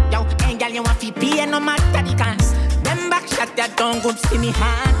laugh. Yo, hey girl, you want to pay no matter the cost. Them back shot that don't good see me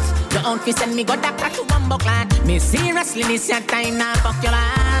heart. Your own fi send me go that to bumbo clan. Me seriously, me say time now fuck your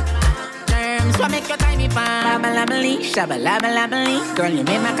life. Terms what make your time me fun. Babalabali, shabalabalabali. Girl, you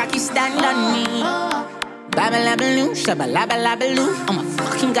make my cocky stand on me. Babalabaloo, shabalabaloo. Oh my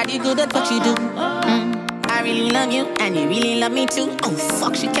fucking god, you good at what you do. I really love you, and you really love me too. Oh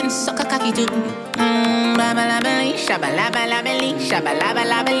fuck, she can suck a cocky too. Babalabali, shabalabalabali,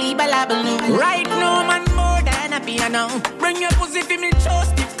 shabalabalabali, balabaloo. Right now, man, more than a piano. Bring your pussy to me, choose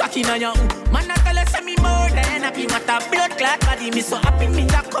stiff cocky now, young. Man, I tell us me more than happy. What a blood clot body, me so happy, me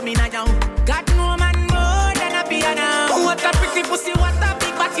that coming now, young. God, no man, more than a piano. What a pretty pussy, what a big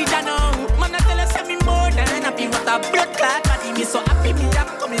party now. Man, I tell us I'm more than happy. What a blood clot body, me so happy me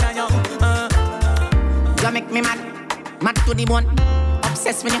up coming on you. You make me mad to the bone.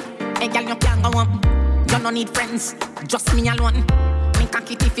 Obsessed with you, hey girl, you can't go home. You no need friends, just me alone. Me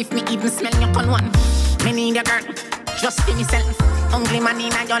cock it if me even smell your cologne. Me need a girl, just be myself. Hungry man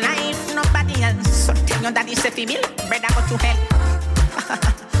in your life, nobody else. So tell your daddy say fi bill, brother go to hell.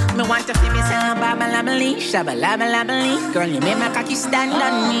 Me want to feel myself, babalabaloo, shabalabalabaloo. Girl, you make my cocky stand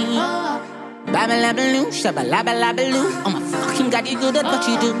on me. Babalabaloo, shabalabalabaloo. Oh my fucking God, you good at what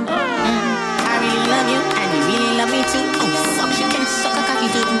you do. I really love you, and you really love me too. Oh fuck, you can suck a cocky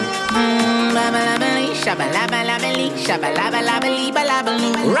too. Babalabaloo, shabalabalabaloo, shabalabalabaloo,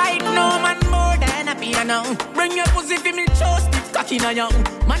 balabaloo. Right now, man, more than happy now. Bring your pussy for me, chose stiff cocky now, yo.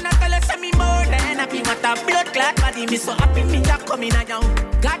 Man, I tell us me more than happy. What a blood clot body, me so happy me a coming now, yo.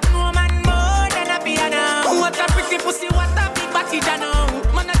 God no man more than happy now. What a pretty pussy, what a big body now.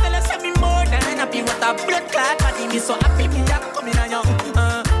 Man, I tell us me more than happy. What a blood clot body, me so happy me a coming now, yo.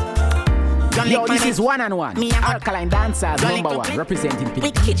 Yo, this is one and one. Alkaline Dancers #1 representing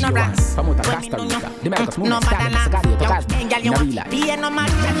PG1 from Costa Rica. The America's movement started in Sagadi to Casma. Navila. Be no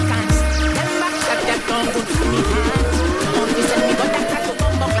man that can't. Them back shot that don't go to me hands. Don't be send me got that cat to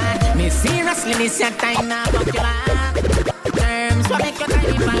bumbo clan. Me seriously, me say time now fuck you back. Terms what make you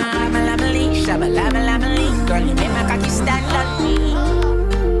tiny babalabaloo, shabalabalabaloo. Girl, you make my cocky stand on me.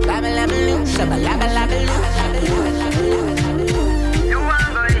 Babalabaloo, shabalabalabaloo. You want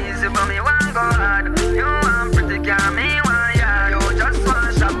go easy, but me want go hard. You want pretty, girl, me want yard. You just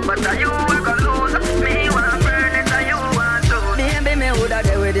want shop, but you will go lose. Me want burn it, and you want to. Baby, me woulda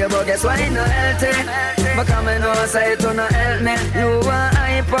there with you, but guess why no healthy? Because me know say to no help me. You want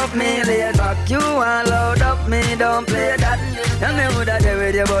hype up me, lay back. You want load up me, don't play that. And me woulda there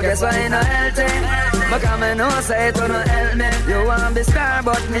with you, but guess why no healthy? Because me know say to no help me. You want be star,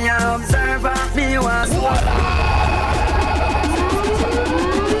 but me a observer. Me want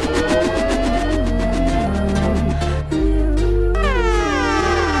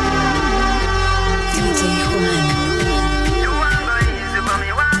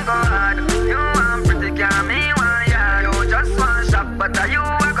but you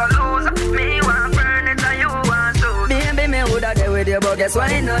will go lose. Me want burn it and you want to. Baby, me woulda there with you, but guess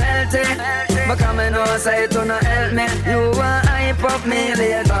why no healthy? Because me know say to no help me. You want hype up me,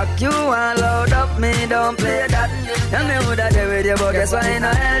 lay back. You want load up me, don't play that. And me woulda there with you, but guess why no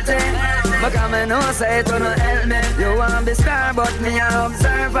healthy? Because me know say to no help me. You want be star, but me a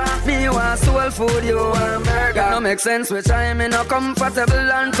observer. Me want soul food, you want burger. No make sense which I me no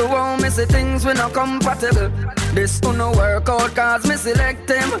comfortable. And to how me see things we no compatible. This no work out cause me select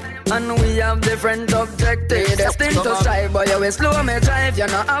him. And we have different objectives. Destined to strive, but you will slow me drive. You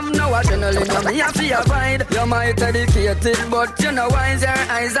no have no adrenaline, you me have to avoid. You might educated, but you know wise. Your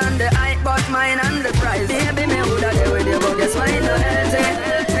eyes on the hype, but mine on the prize. Baby, me woulda there with you, but guess why no healthy?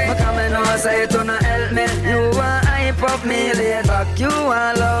 Because me know say to no help me. You want hype up me, lay back. You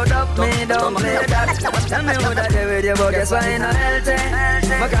want load up me, don't play that. Tell me woulda there with you, but guess why no healthy?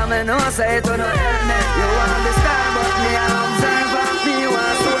 Because me know say to no help me. You want the star, but me a observer. Me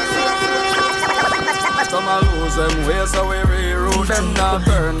want some a lose them way, so we reroute them. Now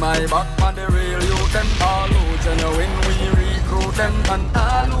turn my back on the real youth. Them all who genuine, we recruit them. And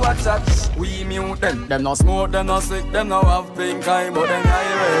all who a chat, we mute them. Them no smoke, them no sick, them no have pink eye, but them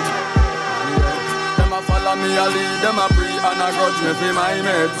eye red. Yeah. Them a follow me a lead, them a pre and a grudge me for my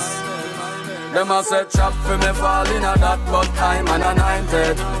mates. Them a set trap for me fall in a that, but I'm an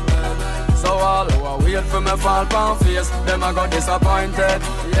anointed. So all who a wait for me fall pound face, them a got disappointed.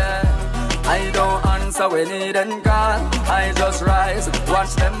 Yeah. I don't answer when they then call. I just rise,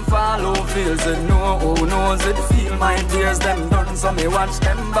 watch them fall. Who feels it, know who knows it. Feel my tears, them done, so me watch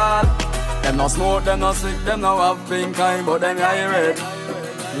them ball. Them no smoke, them no sick, them no have pink eye, but them eye red.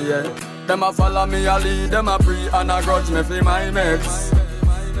 Yeah, them a follow me a lead, them a pre and a grudge me for my mates.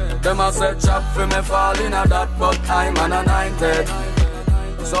 Them a set trap for me fall in a that, but I'm an anointed.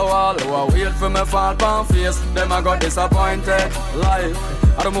 So all who a wait for me fall pound face, them a got disappointed. Life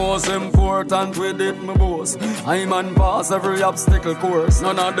are the most important with it, my boss. I'm on pass every obstacle course.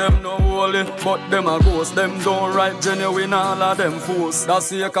 None of them no holy, but them a ghost. Them don't write genuine, all of them force. That's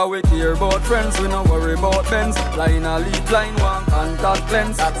the cause we care about friends, we no worry about bends. Line a lead, line one contact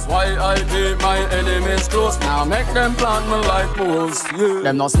lens. That's why I keep my enemies close. Now make them plant me like fools. Yeah.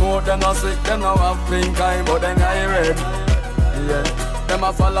 Them no smoke, them no sick, them no have pink eye, but them eye red. Yeah. Them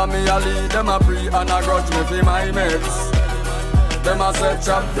a follow me a lead, them a pre and a grudge me for my mates. Them a set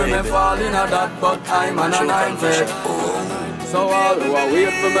trap for me fall in a that, but I'm an anointed. So all who a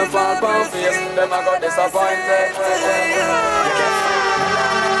wait for me fall pound face, them a got disappointed.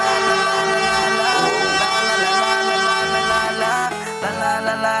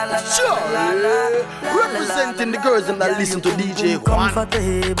 Representing the girls and that listen to DJ Juan.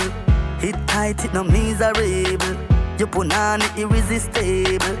 Comfortable, it tight, it no miserable. You put on it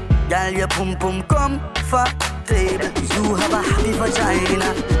irresistible. Girl, your pum pum comfortable. You have a happy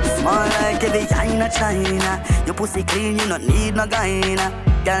vagina, small like every China. Your pussy clean, you don't need no gyna.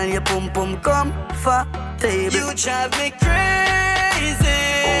 Girl, your pum pum comfortable. You drive me crazy.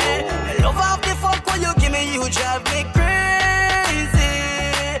 Love of the fuck when you give me, you drive me crazy.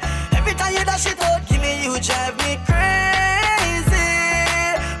 Every time you dash it out, give me, you drive me crazy.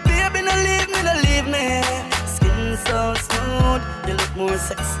 Baby, no leave me. Skin so smooth, you look more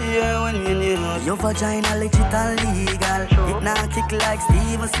sexier when you new. Your vagina legit and legal. It now kick like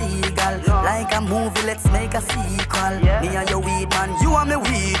Steven Seagal. Like a movie, let's make a sequel. Me and your weed man, you are me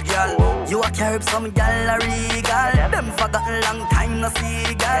weed girl. You a carib some gal a regal. Them forgotten long time no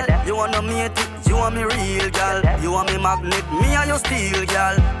see gal. You wanna meet it, you are me real gal. You are me magnet, me and your steel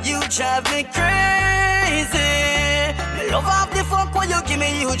gal. You drive me crazy. Me love off the fuck when you give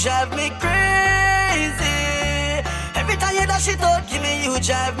me, you drive me crazy. Every time you dash it out, give me, you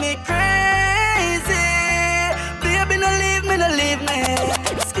drive me crazy. Baby, no leave me.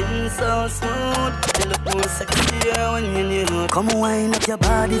 Skin so smooth, you look more sexier when you new. Come wind up your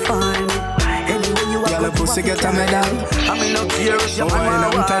body for me. Anyway, you are good pussy get a medal. I mean, no care if your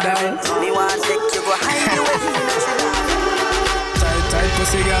mama pedal. Me want take you go hide you with Tight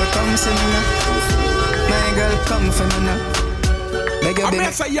pussy girl, come see me now. My girl, come for me now. I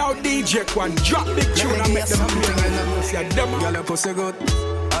make say yo DJ Juan drop big tune and make them play. Girl, your pussy good,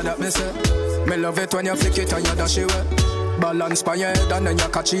 and that me say. Me love it when you flick it and you dash it away. Balance by your head and then you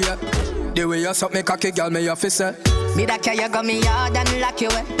catch it. The way you suck me cocky, girl, me your fist say. Me that care you got me hard and lock you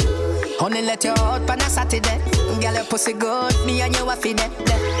away. Only let you out on a Saturday. Girl, your pussy good, me and you a feed it.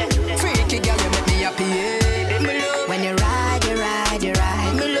 Freaky girl, you make me happy. Yeah. When you ride, you ride, you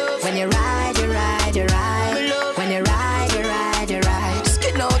ride. When you ride, you ride, you ride. When you ride, you ride, you ride.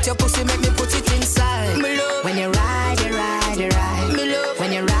 Skin out your pussy, make me put it inside. When you ride, you ride, you ride.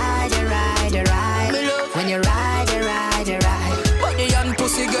 When you ride, you ride, you ride. When you ride, you ride, you ride. Body and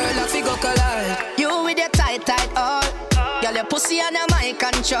pussy girl, I figure collide. You with your tight all. Girl, your pussy under my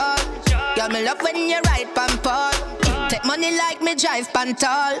control. Girl, me love when you ride pan pole. Take money like me drive pan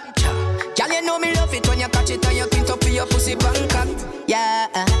tall. Girl, you know me love it when you catch it and you print up your pussy Bangkok. Yeah,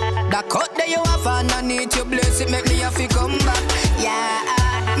 that cut that you have underneath your bless it make me have to come back. Yeah,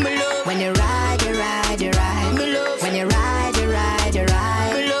 me love when you ride, you ride, you ride. Me love when you ride, you ride, you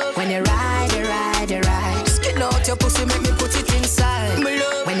ride. Me love when you ride, you ride, you ride. Skin out your pussy make me put it inside. Me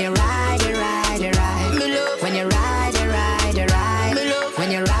love when you ride, you ride, you ride. Me love when you ride, you ride, you ride. Me love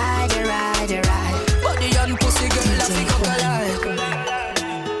when you ride, you ride, you ride. Body and pussy girl, I think I collide.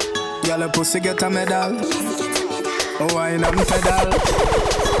 Girl, your pussy get a medal. Oh, wine and pedal.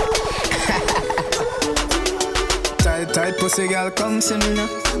 Tight pussy girl, come see me now.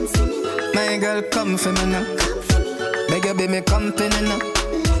 My girl, come for me now. Make you be me company now.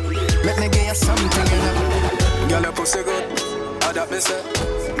 Let me give you something, you know. Girl, your pussy good, how that me say.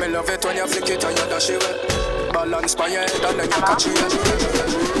 Me love it when you flick it and you dash it away. Balance by your head and then you catch it.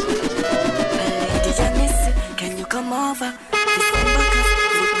 Lady Janice, can you come over?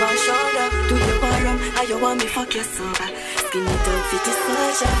 Football shoulder, do you bottom? How you want me fuck you sober? Skin it up, fit it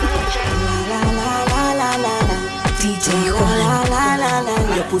soldier. La la la la la la. DJ Juan. La la la la.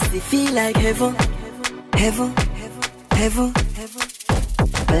 Your pussy feel like heaven, heaven, heaven.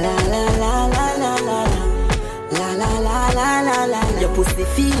 La la la la la la. La la la la la la. Your pussy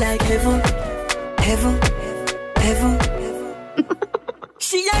feel like heaven, heaven, heaven.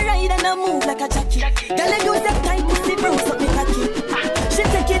 She a ride and a move like a jockey. Girl, I use that tight pussy bruise up me cocky. She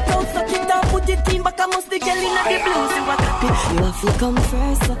take it out, suck it down, put it in back. I must the girl in the blues, you a copy. You have to come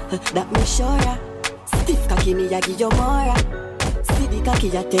first, that me sure ya. Stiff cocky me a give you more. See the cocky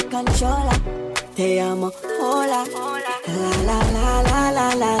ya take controller. Te amo, hola. La la la la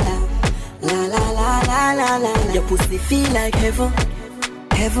la la la. La la la la la la. Your pussy feel like heaven,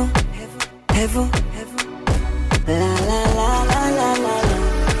 heaven, heaven. La la la la la la la.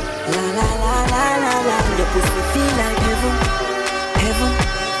 La la la la la la. Your pussy feel like heaven, heaven,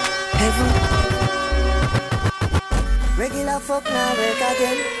 heaven. Regular fuck now work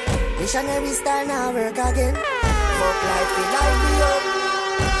again. Missionary style now work again. Fuck life we lively up.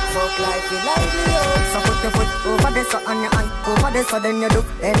 Fuck life we lively up. So put your foot over there so on your eye. Over there so then you do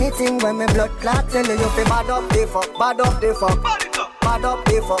anything when me blood clot. Tell you fi bad up the fuck, bad up the fuck. Bad up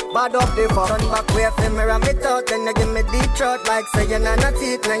the fuck, bad up the fuck. Turn back way for me and me thought. Then you give me deep throat like say you not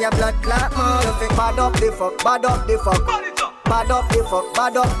teeth. Now your blood clot more. You fi bad up the fuck, bad up the fuck. bad up the fuck,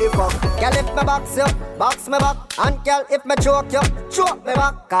 bad up the fuck. Girl, if me box you, box me back. And girl, if me choke you, choke me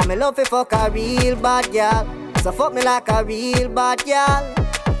back. Cause me love you fuck a real bad girl. So fuck me like a real bad girl.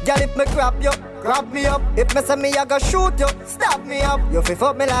 Girl, if me grab you, grab me up. If me say me I go shoot you, stop me up. You fi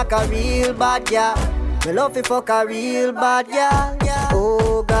fuck me like a real bad girl. Me love you fuck a real bad girl.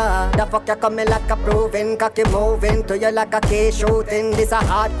 Oh God, the fuck you coming like a proving, cocky moving to you like a case shooting. This a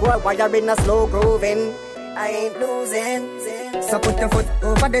hardcore wiring a slow grooving. I ain't losing. So put your foot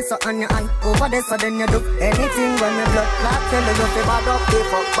over there, so on your hand over there, so then you do anything when me blood clot. Tell you fi bad up the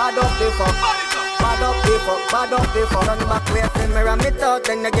fuck, bad up the fuck. Bad up the fuck, bad up the fuck. Run back way from me and me thought.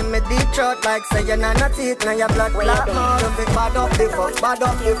 Then you give me deep throat like say you're not a teeth. Now your blood clot more. You fi bad up the fuck, bad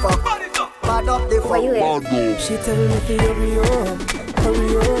up the fuck. Bad up the fuck. She tell me to hurry up,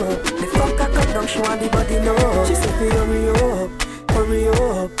 hurry up. The fuck I come down, she want the body low. She said to hurry up, hurry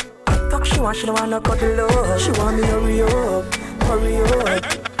up. I fuck she don't wanna cuddle up. She want me hurry up, hurry up.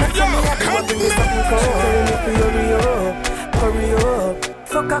 That's how me I come bring me something cold. She tell me to hurry up, hurry up.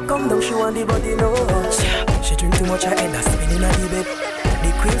 Fuck her come down, she want the body low. She drink too much, her head a spin in the bed. The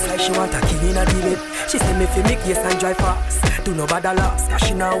queen fly, she want a king in the bed. She say me fi make yes and drive fast. Do no bad loss, cause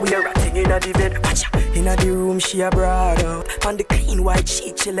she now wear a thing in the bed. Watch her. In the room, she a broad out. On the clean white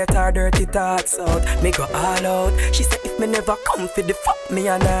sheet, she let her dirty thoughts out. Make her all out. She said if me never come for the fuck, me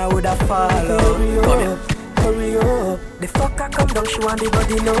and I woulda fall out. Hurry up, hurry up. The fucker come down, she want the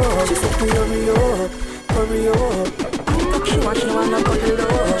body low. She said hurry up, hurry up. She wanna cuddle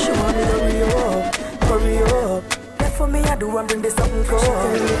up. She want me hurry up, hurry up. That for me I do and bring this something cold. She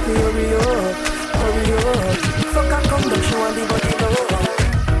tell me to hurry up, hurry up. Fuck her come down, she want the body low.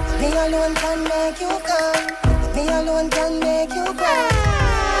 Me alone can make you come. Me alone can make you cry.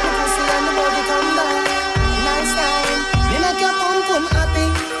 The pussy and the body come back. Nice time. Me make your pum pum happy.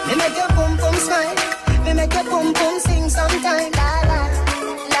 Me make your pum pum smile. Me make your pum pum sing sometime. La la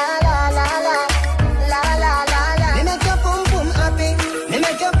la la la la la la la la. Me make your pum pum happy. Me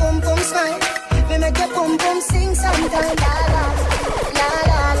make your pum pum smile. Me make your pum pum sing sometime. La la la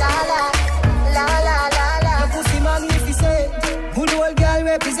la la la la la la la. The pussy magnificent. Good old girl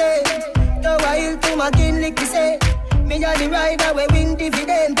represent. The wild to my kin lick say. Me a the rider we win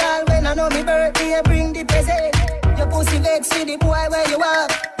dividend. All when I know me birthday I bring the present. Your pussy vex with the boy where you are.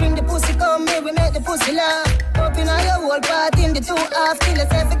 Bring the pussy come me we make the pussy laugh. Up in your whole part in the 2 half till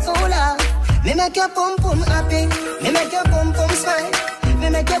it's every cooler. Me make your pum pum happy. Me make your pum pum smile. Me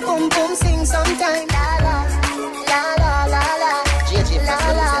make your pum pum sing sometime. La la la la la la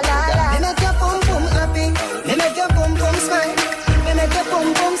la la la la. Me make your pum pum happy. Me make your pum pum smile. Me make your pum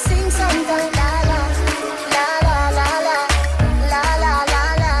pum sing sometime. La la la la la la la la la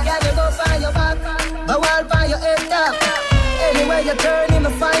la. Girl you go for your back, a wall for your head top. Anywhere you turn, you me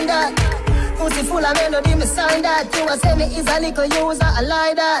find that. Pussy full of melody, me sign that. You a say me is a little user, I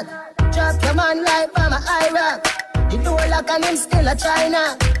like that. Drop your man like by my Iraq. The door lock and him still a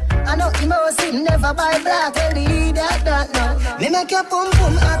China. I know him house him never buy black. Tell the leader that now. Me make your pum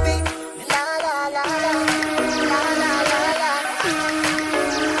pum happy. La la la la la la la la la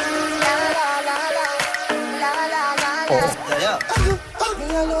la la la la.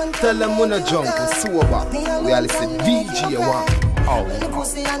 Tell them when a jump is sober. We all listen DJ one. Oh. When the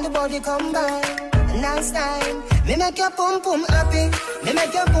pussy and the body come by. Nice time. Me make your pum pum happy. Me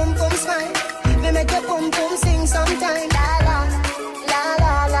make your pum pum smile. Me make your pum pum sing sometime. La la la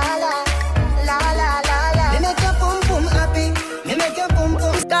la la la la la la la. Me make your pum pum happy. Me make your pum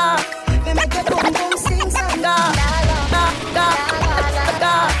pum star. Me make your pum pum sing sometime. La la la la la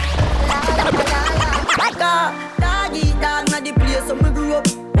la. Doggy dog na the place where me grew up.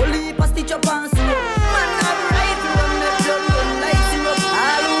 Only pa stitch up and sew. Man have right to run me blood run like syrup.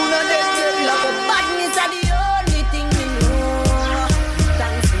 All who know they get love up. Badness are the only thing me know.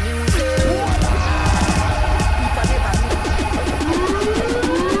 Thanks to music. If I never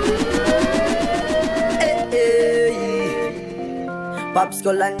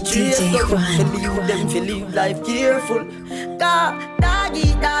Popsicle and cheese up. Believe them fi live life careful.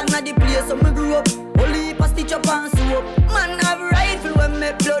 Doggy dog na the place where me grew up. Only pa stitch up and sew up. Man have rifle when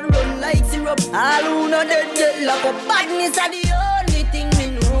me blood run like syrup. All who know dead get locked up. Badness are the only thing me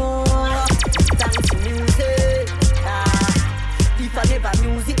know. Thanks to music. If I never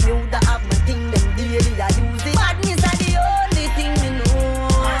music, me woulda have my thing. Them daily I use it. Badness are the only thing me know.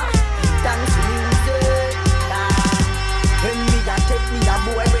 Thanks to music. When me a take me a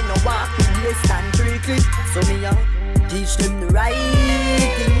boy when no walk in less than 3 clicks. So me a teach them the right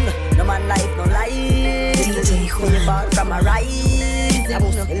thing. No man life no life. Far from a rising.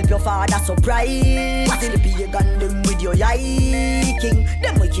 Help your father surprise. Watch the pagan them with your yiking.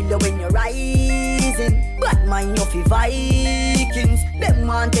 Them will kill you when you're rising. But mind you fi Vikings. Them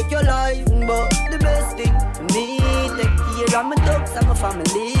want take your life, but the best thing for me, take care of my dogs and my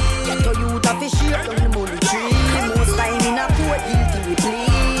family. Get your youth off a share on the money tree. Most time in a court, guilty we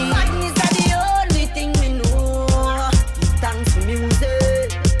plea. Madness are the only thing we know. Give thanks for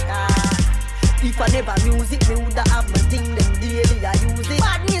music. If I never music, me woulda have my thing. Them daily I use it.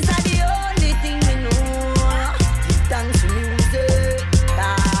 Madness are the only thing we know. Give thanks for music.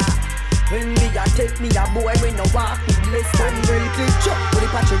 When me a take me a boy, when no walk with less than greatly. Chuck with the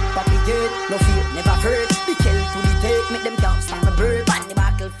Patrick Papi gate. No fear, never hurt. The kill to the take, make them can't stand my bird. On the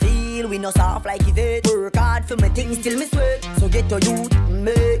battlefield, we no soft like it. Work hard for my things till me sweat. So get your youth,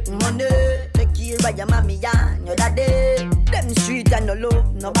 make money. Take care of your mommy and your daddy. Them street and no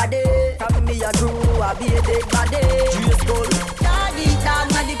love nobody. From me a grow, I be a dead body. Just go doggy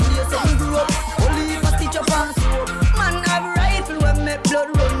dog, na the place where me grew up. Only if I stitch up and soap. Man have rifle when me blood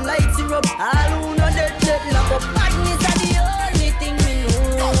run like syrup. All who know dead lock up. Madness are the only thing we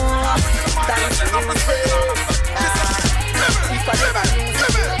know. Thanks to you. If I never lose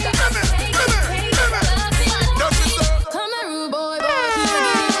it, come on, rude boy,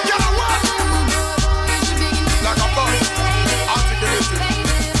 like a boy.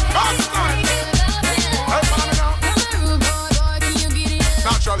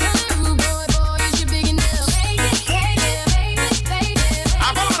 Naturally.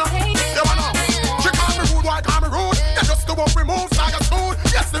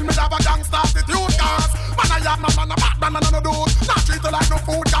 Have a gangsta attitude, cause man I have no man a bad man and no dude. Not treat you like no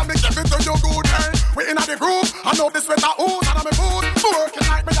food, can me give it to you good, eh? We inna the groove, I know this sweater ooze and I'm a food. Working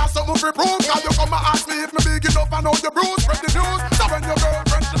like me got something for proof, cause you come and ask me if me big enough and know the bruise. Spread the news, so when your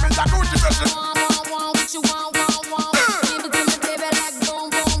girlfriend she me a Gucci session. What you want, give it to me, baby, like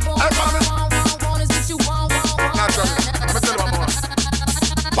boom, boom, boom. Want is what you want. Naturally, let me tell you one more.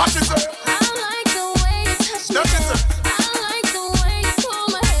 What she say? I like the way you touch me. She say.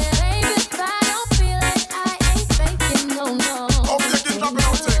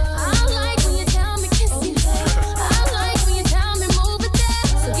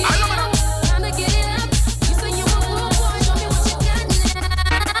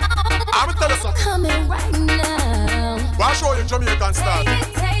 Jamaican style.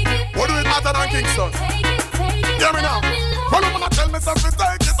 What do it hotter than Kingston? Hear me now. Run up and tell me something,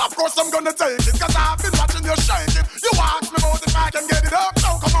 take it. Of course I'm gonna take it, cause I've been watching you shake it. You ask me about if I can get it up.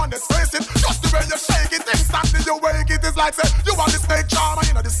 Now come on, let's face it. Just the way you shake it, instantly you wake it. It's like say, you are the snake charmer,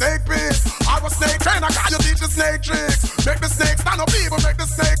 you know the snake pit. I was snake trainer, can you teach the snake tricks? Make the snake stand up, people make the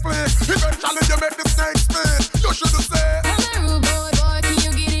snake flick. Eventually you make the snake spit. You should have said, come on, rude boy, can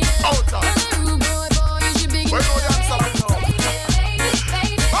you get it up? Out time. Come on, rude boy, is you big enough? Where the answer right now?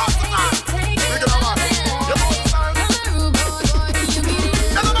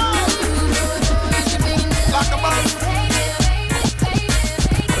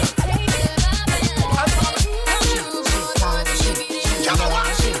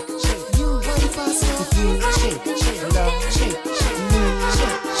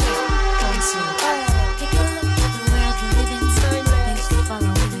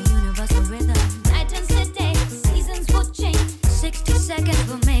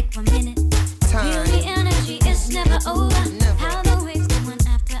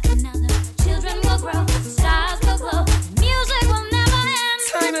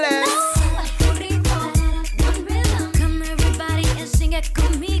 Shake, no rhythm. Everybody and sing it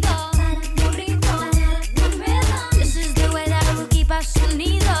conmigo. Caribbean, this is the way that will keep us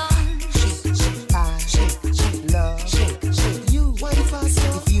unidos.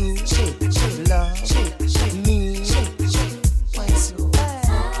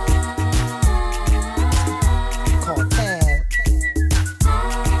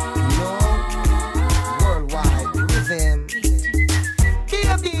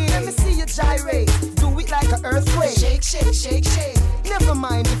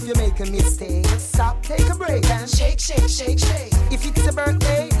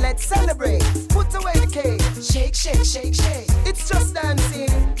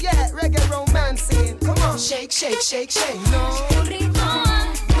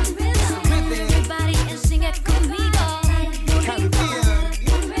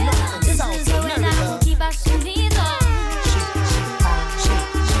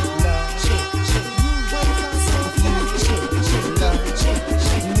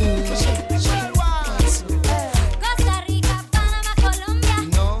 Costa Rica, Panama, Colombia,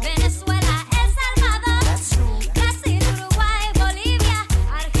 Venezuela, El Salvador, Brasil, Uruguay, Bolivia,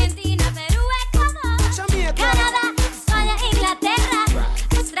 Argentina, Perú, Ecuador, Canadá, España, Inglaterra.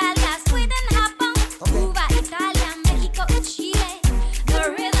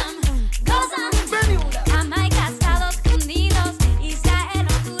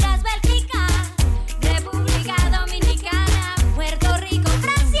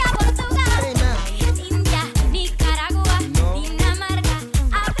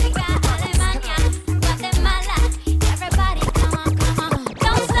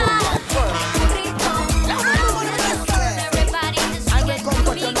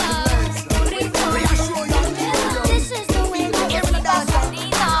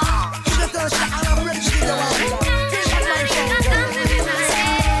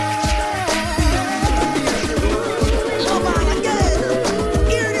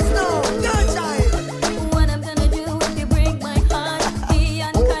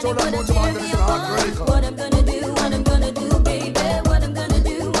 me would have tear me apart. What I'm gonna do, baby. What I'm gonna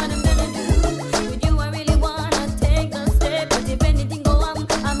do. With you I really wanna take the step, but if anything go on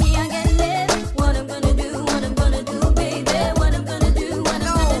me I get left. What I'm gonna do, baby. What I'm gonna do.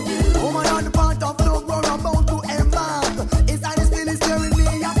 Woman on the part of love, we're about to embark. Inside this feeling tearing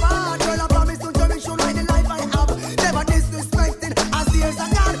me apart. Girl, I promise to cherish you like the life I have. Never disrespected as years are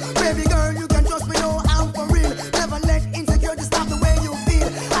gone. Baby girl, you can trust me, no, I'm for real. Never let insecurity stop the way you feel.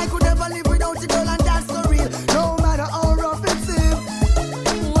 I could never live without you, girl, and that's so real. No matter how rough it seems.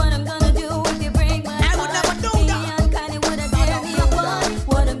 What I'm gonna do if you break my heart? I would never do that. And kinda would have tear me apart.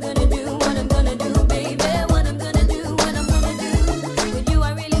 What I'm gonna do, baby. What I'm gonna do. With you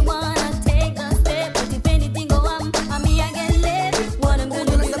I really wanna take the step, but if anything go on me I get left. What I'm gonna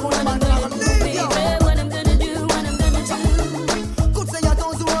do, baby. What I'm gonna do. Could say a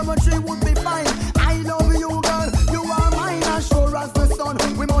thousand words, but three would be fine. I love you, girl. You are mine, as sure as the sun.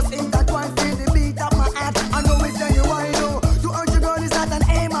 We must intertwine, feel the beat of my heart. I know it's genuine, no. To urge you, girl, is not an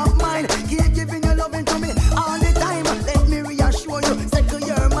aim of mine. Keep giving your loving to me all the time. Let me reassure you, settle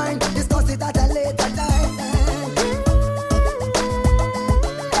your mind. Discuss it at a later time.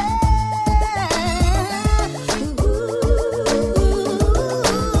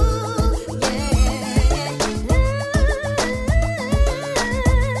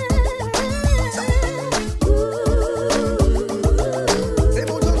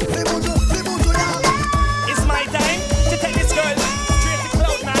 It's my time to take this girl straight to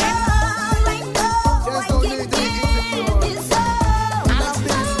cloud nine.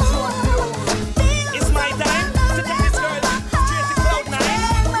 It's my time to take this girl straight to cloud nine.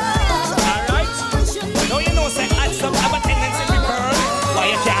 Alright? Now you know say add some have a tendency to burn. Why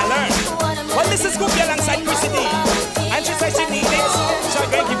you can't learn? Well, this is Cookie alongside Chrissy D. And she says she needs it, so I'm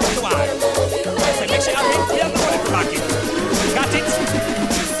going to give it to her. I say make sure I'm in here, I'm going to rock it. Got it?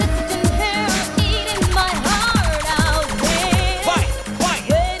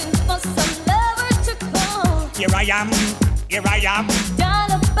 Here I am.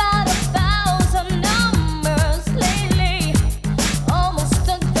 Done about 1,000 numbers lately. Almost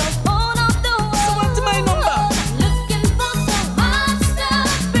took the phone off the wall. So what's my number? Looking for some hot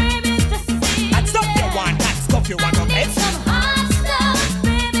stuff, baby, to see. Hot stuff you want, hot stuff you want, okay? Some hot stuff,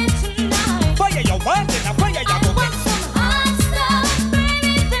 baby, tonight. Fire you want, and a fire you go get. Some hot stuff,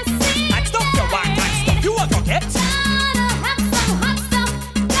 baby, to see. Hot stuff you want, hot stuff you want, okay? Gotta have some hot stuff.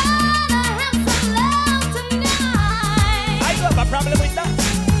 Gotta have some love tonight. I don't have a problem with that.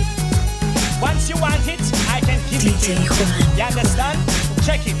 Once you want it, I can give it to you. You understand?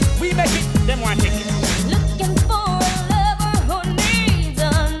 Check it. We make it, them want it. Looking for a lover who needs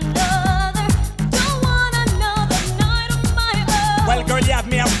another. Don't want another night of my own. Well, girl, you have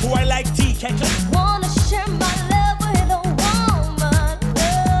me a boy like tea kettle. Wanna share my love with a woman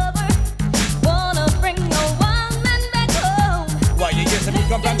lover. Wanna bring a wild man back home. Why you using me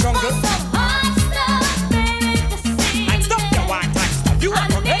come from jungle? Some hot stuff, baby, to see. Hot stuff you want, hot stuff you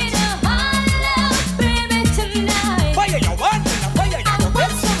want, I okay? need a hot love, baby, tonight. Fire you want, and a fire you go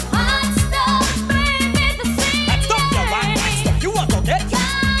get. Some hot stuff, baby, to see. Hot stuff you want, hot stuff you want, okay?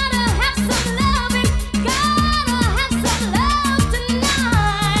 Gotta have some loving. Gotta have some love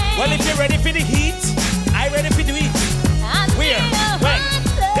tonight. Well, if you're ready for the heat, I ready for the heat. Where? When?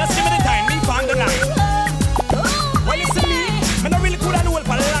 Just give me the time, me on the line. Well, listen me, me not really cool and old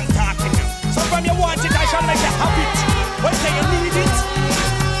for long talking. So from you want it, I shall make you have it. When say you need it,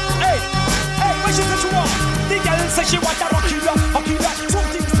 hey, what she say she want? The girl say she want a rockilla,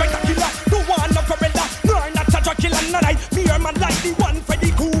 something spectacular. Don't want no Corella, nor not a Dracula, no night. Me or man like the one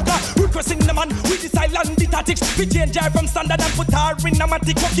Freddy Cougar. Requesting the man with the silent the tactics. We change her from standard and put her in a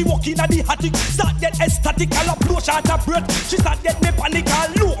matic. Walking at the attic, start get ecstatic, all up blow short of breath. She start get me panic, all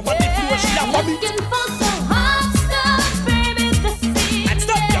low over the floor. She a vomit. Looking for some hot stuff, baby, to see. Hot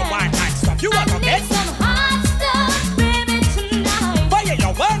stuff you want, hot stuff you want, okay? Some hot stuff, baby, tonight. Fire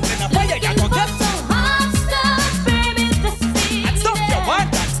you want, and a fire you go get. Some hot stuff, baby, to see. Hot stuff you want,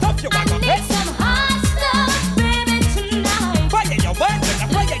 hot stuff you want, okay? Some hot stuff, baby, tonight. Fire you want, and a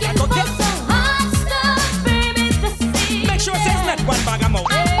fire you go get. Some hot stuff, baby, to see. Make sure it's not one bag of mouth.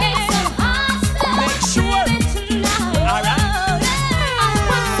 Some hot stuff, Make sure. baby, tonight. All right.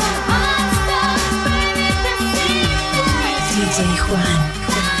 DJ Juan.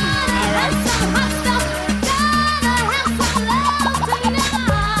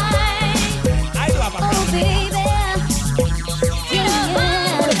 I do have a problem.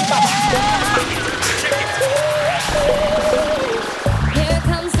 Here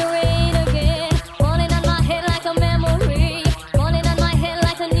comes the rain again, falling on my head like a memory, falling on my head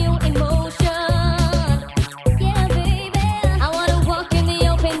like a new emotion. Yeah, baby, I wanna walk in the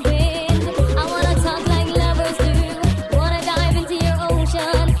open.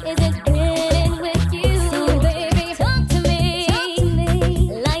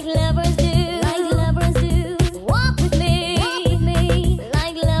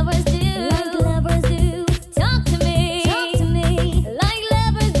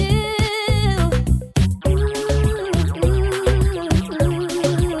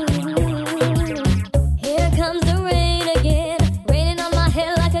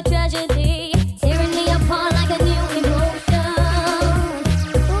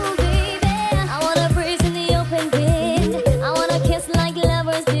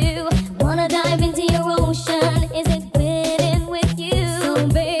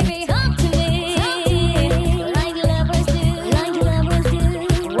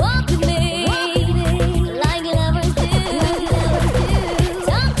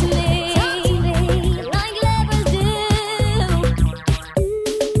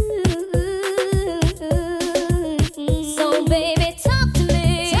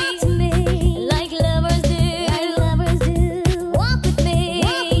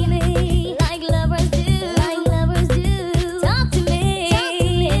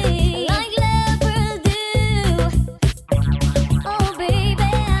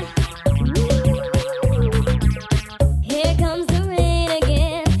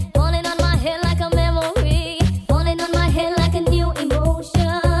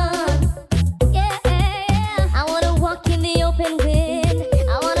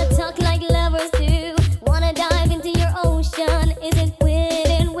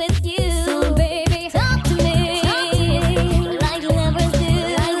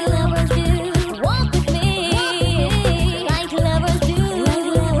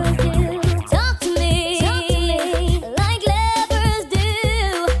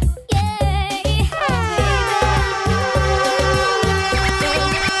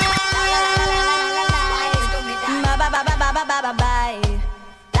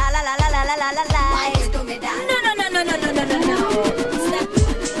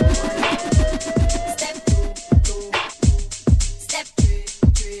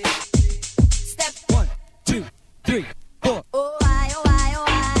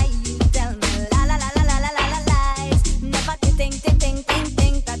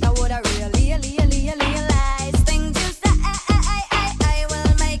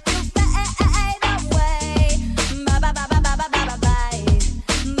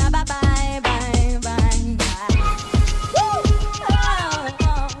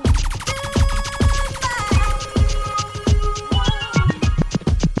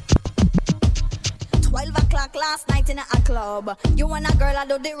 club. You want a girl, I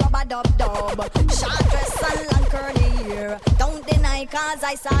do the rubber dub. Short dress and long curly hair. Don't deny, cause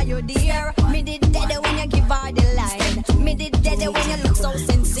I saw you there. Me did dead when you give her the line. Me did dead when you look so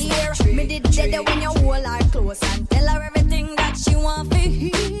sincere. Me did dead when you hold her close and tell her everything that she want to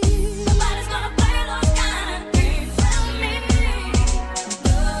hear. Nobody's gonna play those kind of games with me.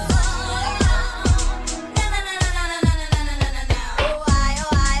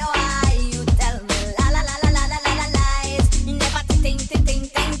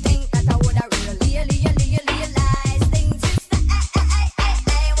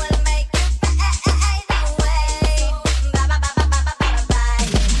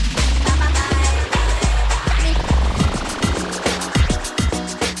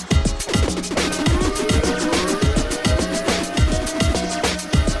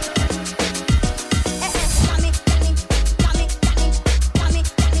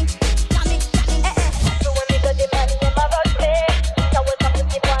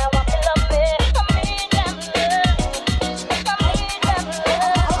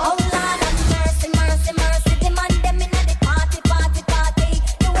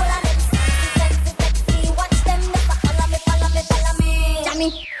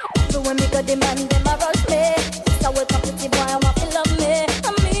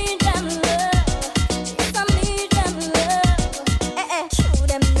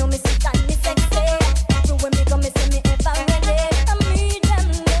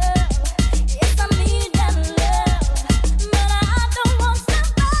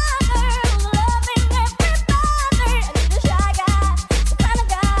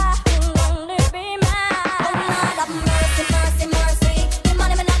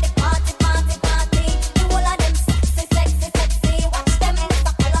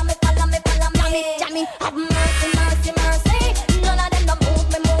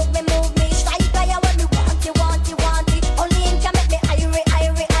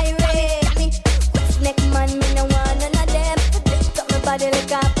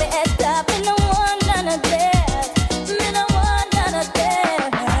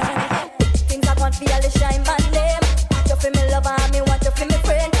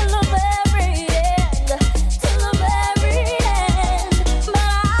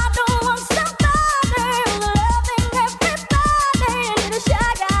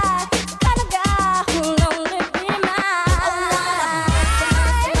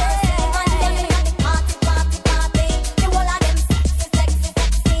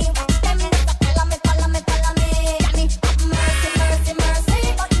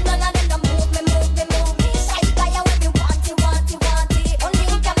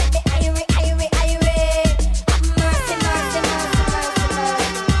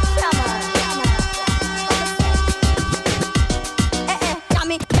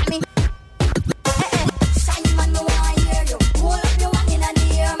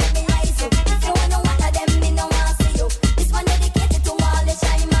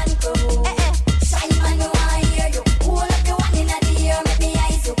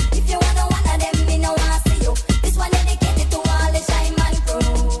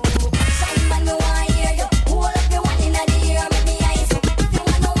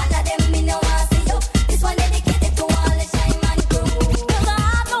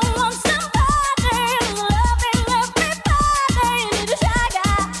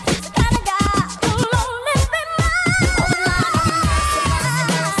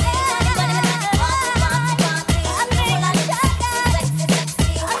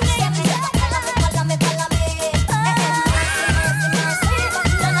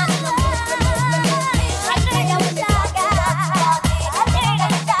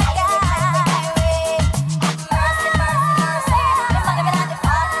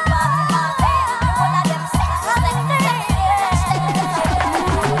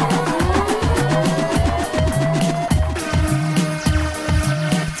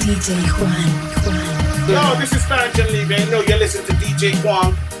 Yo, this is Spartan Lee, man. You know, you listen to DJ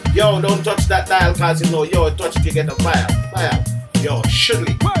Kwang. Yo, don't touch that dial, cause you know, yo, touch it, you get a fire. Fire. Yo,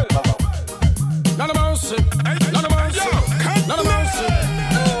 Shirley. None of mercy. None of mercy. None of mercy.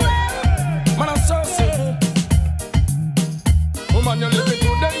 Man, I'm so sick. Woman, you're living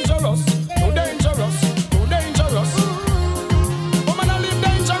too dangerous. Too dangerous. Too dangerous. Woman, I live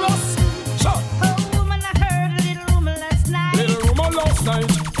dangerous. Sure. Oh, woman, I heard a little rumor last night. Little rumor last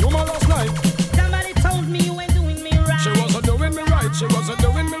night. Rumor last night. Somebody told me you ain't doing me right. She wasn't doing me right. She wasn't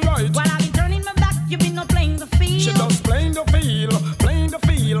doing me right. While I've been turning my back, you've been playing the field. She does playing the field. Playing the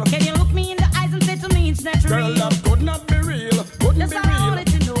field. Can you look me in the eyes and say to me it's not Girl, real? that could not be real. Couldn't That's be all I real. wanted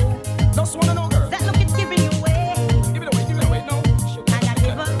to know. Just wanna know, girl. That look is giving you away. Give it away, no. And I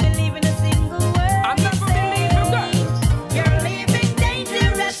never believe in a single word. I never believe in that.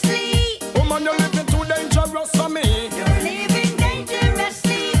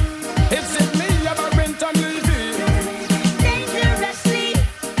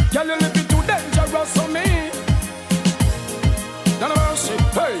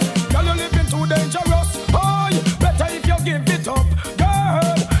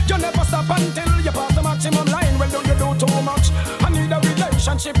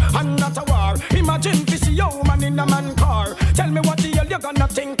 relationship and not a war. Imagine this woman in a man car. Tell me what the hell you gonna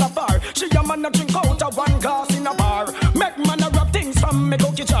think of her. She a man a drink out of one glass in a bar. Make man a rub things from me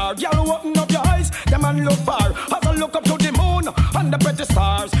cookie jar. Y'all open up your eyes, the man look far. As I look up to the moon and the pretty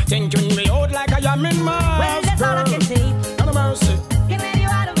stars, thinking me out like I am in Mars. Well, that's all I can say. No mercy. Getting you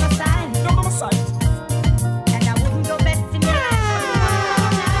out of my sight. Out of my sight. And I wouldn't go back to me.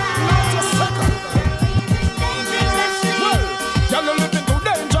 Not a second. Well, y'all are living too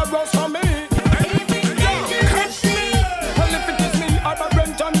dangerous for me. Well, if it is me, I'm a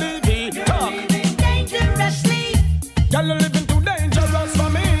Brent and Levy. Talk. Y'all are living too dangerous for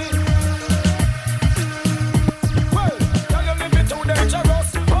me. Well, y'all are living too dangerous.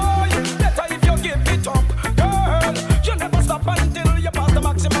 Oh, better if you give it up, girl. You never stop until you pass the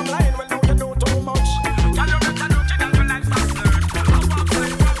maximum line. Well, now you do too much. Y'all are better looking at your life faster.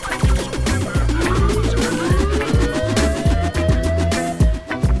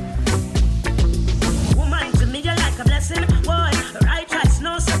 Woman, to me you're like a blessing. Boy, right choice,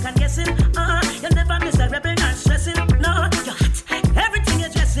 no second guessing. You never miss a rebel, not stressing. No, you're hot, everything you're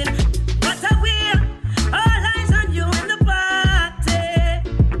dressing. But I will, all eyes on you in the party.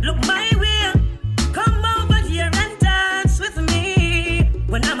 Look my way, come over here and dance with me.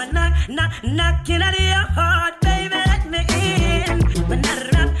 When I'm a knocking at your heart, baby, let me in. When I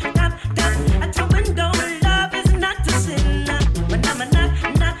rap, at your window, love is not a sin. When I'm a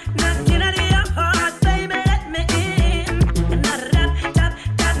knocking at your heart, baby, let me in. When I rap,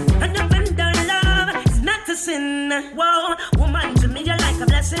 at your window, love is not a sin. Whoa, woman, to me you're like a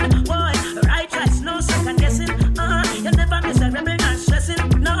blessing. Boy, right choice, no second guessing. You never miss a rebel, not stressing.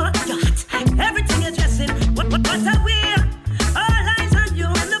 No, you're hot, everything you're dressing. What I wear, all eyes on you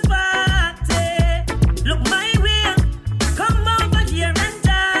in the party. Look my way, come over here and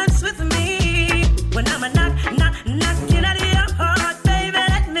dance with me. When I'm a knocking at your heart, baby,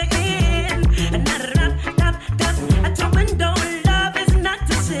 let me in. And I rap, at your window, love is not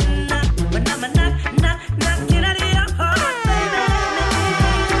a sin. When I'm a knocking at your heart, baby, let me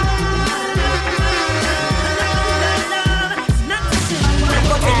in. Love is not a sin.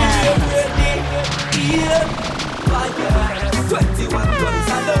 21 guns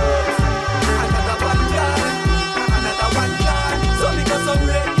alone. Another one gone, another one gone. So because I'm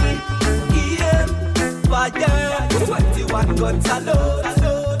ready, yeah, fire. 21 guns alone.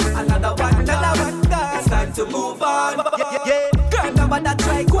 Another one gone. It's time to move on. Yeah. Girl, nobody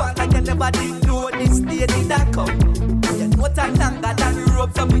try go on, and you never did know this day did that come. You know time longer than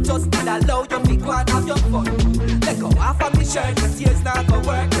rope, so me just need allow you to go and have your fun. Let go off of me shirt, the tears not go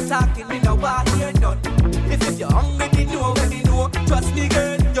work. You talking me now, I hear none. If you're hungry, you know when you know. Trust me,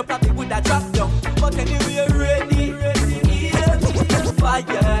 girl, you probably would have dropped down. But anyway, ready, yeah,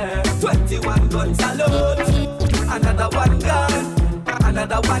 fire. 21 guns alone. Another one gone,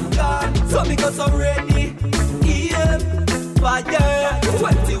 another one gone. So me go so ready, yeah, fire.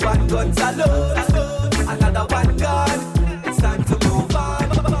 21 guns alone. Another one gone. It's time to move on.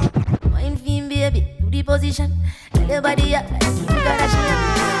 Wine theme, baby, do the position. Tell your body up, like you got a shit.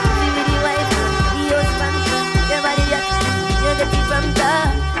 Give me the wife, the husband. Your body up, you get it from top.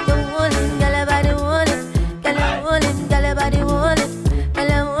 You hold him, girl, your body hold it. Girl, you hold him, girl, your body hold it. Girl,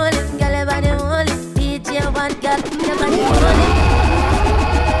 you hold him, girl, your body hold it. DJ one, girl, your body hold it.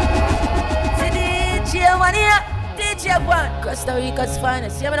 See DJ one here, DJ one. Costa Rica's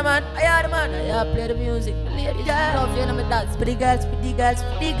finest, yeah, man. I hear the man, I hear play the music. The ladies, I love you, know me dance. Pretty girls, pretty girls,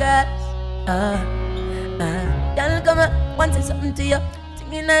 pretty girls. Girl, come on, want to say something to you.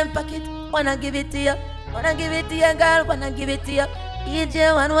 Take in my pocket, wanna give it to you. Wanna give it to you, girl, wanna give it to you.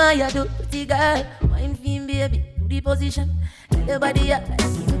 DJ one, what you do, pretty girl. Wine theme, baby, do the position. Tell your body up like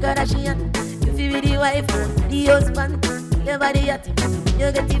Kim Kardashian. You feel with the wife, the husband. Tell your body up,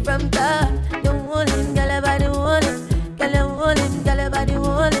 you get it from top. You hold him, girl, your body hold it. Girl, you hold him, girl, your body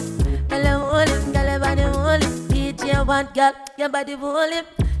hold it. Girl, you hold him, girl, your body hold it. DJ one, girl, your body hold him.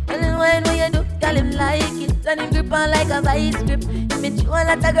 Tell him when you do, tell him like it. And him grip on like a vice grip. He met you a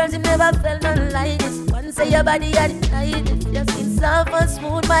lot of girls, he never felt nothing like this. One say your body are the tightest. Your skin soft and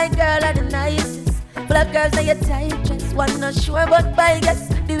smooth, my girl are the nicest. Full of girls are your tight dress. One not sure, but by guess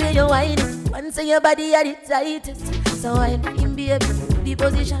the way you whine it. One say your body are the tightest. So whine him, baby, the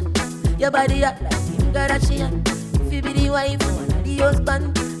position. Your body are like Kim Kardashian. If you be the wife or the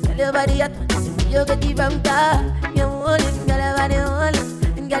husband, tell your body at once. You get it from top. You hold him, girl, your body hold it.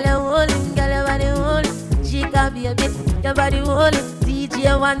 Girl, you hold him, girl, your body hold it. She can be a bit, your body hold it.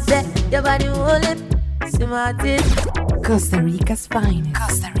 DJ one say, your body hold it. See Martin. Costa Rica's finest.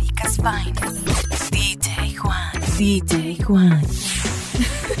 Costa Rica's finest. DJ Juan. DJ Juan.